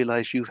because you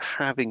realize you're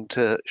having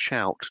to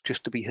shout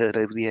just to be heard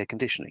over the air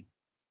conditioning.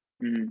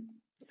 Mm.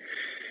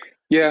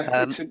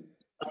 Yeah, And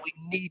we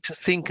need to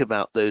think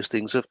about those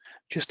things of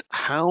just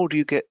how do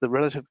you get the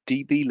relative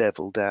dB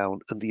level down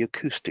and the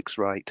acoustics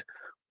right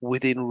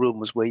within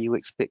rooms where you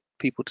expect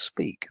people to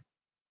speak.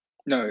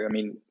 No, I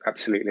mean,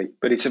 absolutely.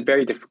 But it's a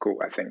very difficult,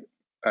 I think,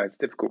 it's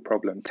a difficult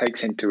problem.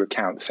 Takes into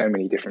account so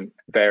many different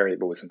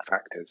variables and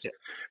factors. Yeah.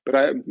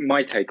 But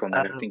my take on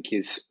that, I think,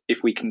 is if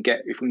we can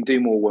do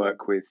more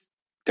work with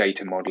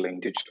data modeling,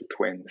 digital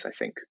twins, I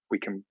think we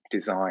can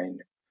design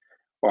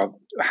or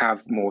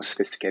have more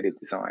sophisticated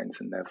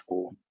designs and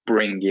therefore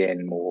bring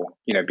in more,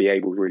 be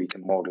able really to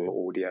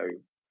model audio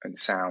and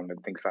sound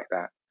and things like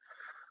that.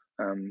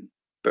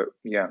 But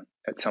yeah,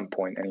 at some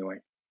point anyway.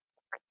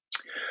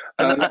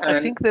 And I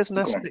think there's an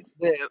aspect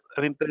there,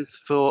 I mean, both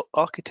for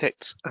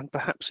architects and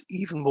perhaps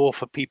even more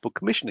for people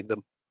commissioning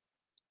them,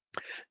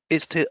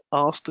 is to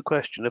ask the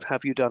question of,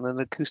 have you done an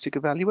acoustic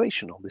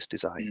evaluation on this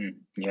design?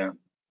 Yeah,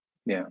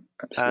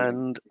 absolutely.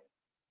 And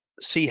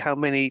see how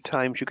many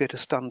times you get a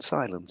stunned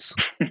silence.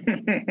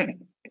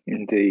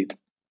 Indeed.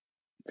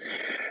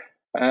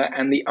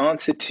 And the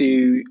answer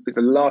to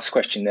the last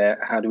question there,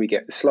 how do we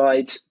get the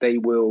slides? They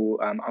will,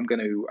 I'm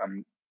going to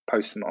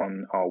post them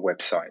on our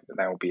website.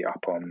 They will be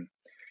up on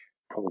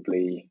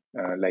probably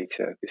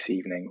later this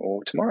evening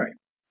or tomorrow.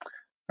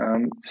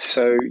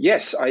 So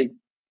yes,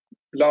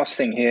 last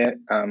thing here,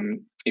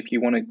 if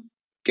you want to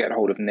get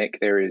hold of Nick,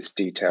 there is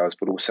details,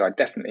 but also I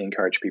definitely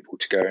encourage people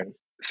to go and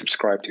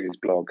subscribe to his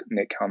blog,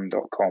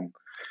 nickhum.com.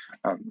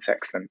 It's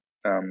excellent.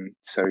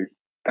 So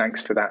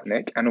thanks for that,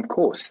 Nick. And of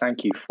course,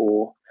 thank you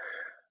for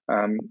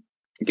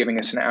giving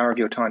us an hour of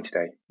your time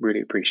today.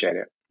 Really appreciate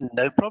it.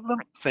 No problem.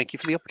 Thank you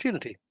for the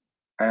opportunity.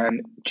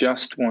 And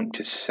just want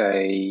to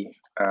say,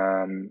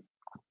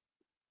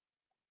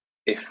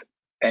 if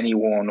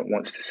anyone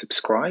wants to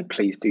subscribe,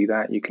 please do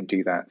that. You can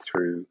do that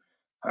through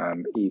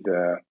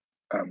either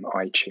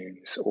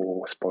iTunes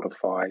or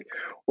Spotify,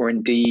 or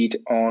indeed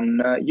on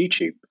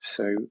YouTube.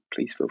 So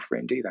please feel free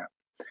and do that.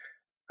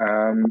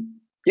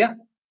 Yeah,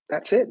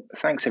 that's it.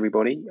 Thanks,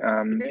 everybody.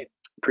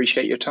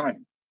 Appreciate your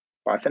time.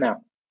 Bye for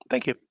now.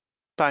 Thank you.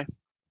 Bye.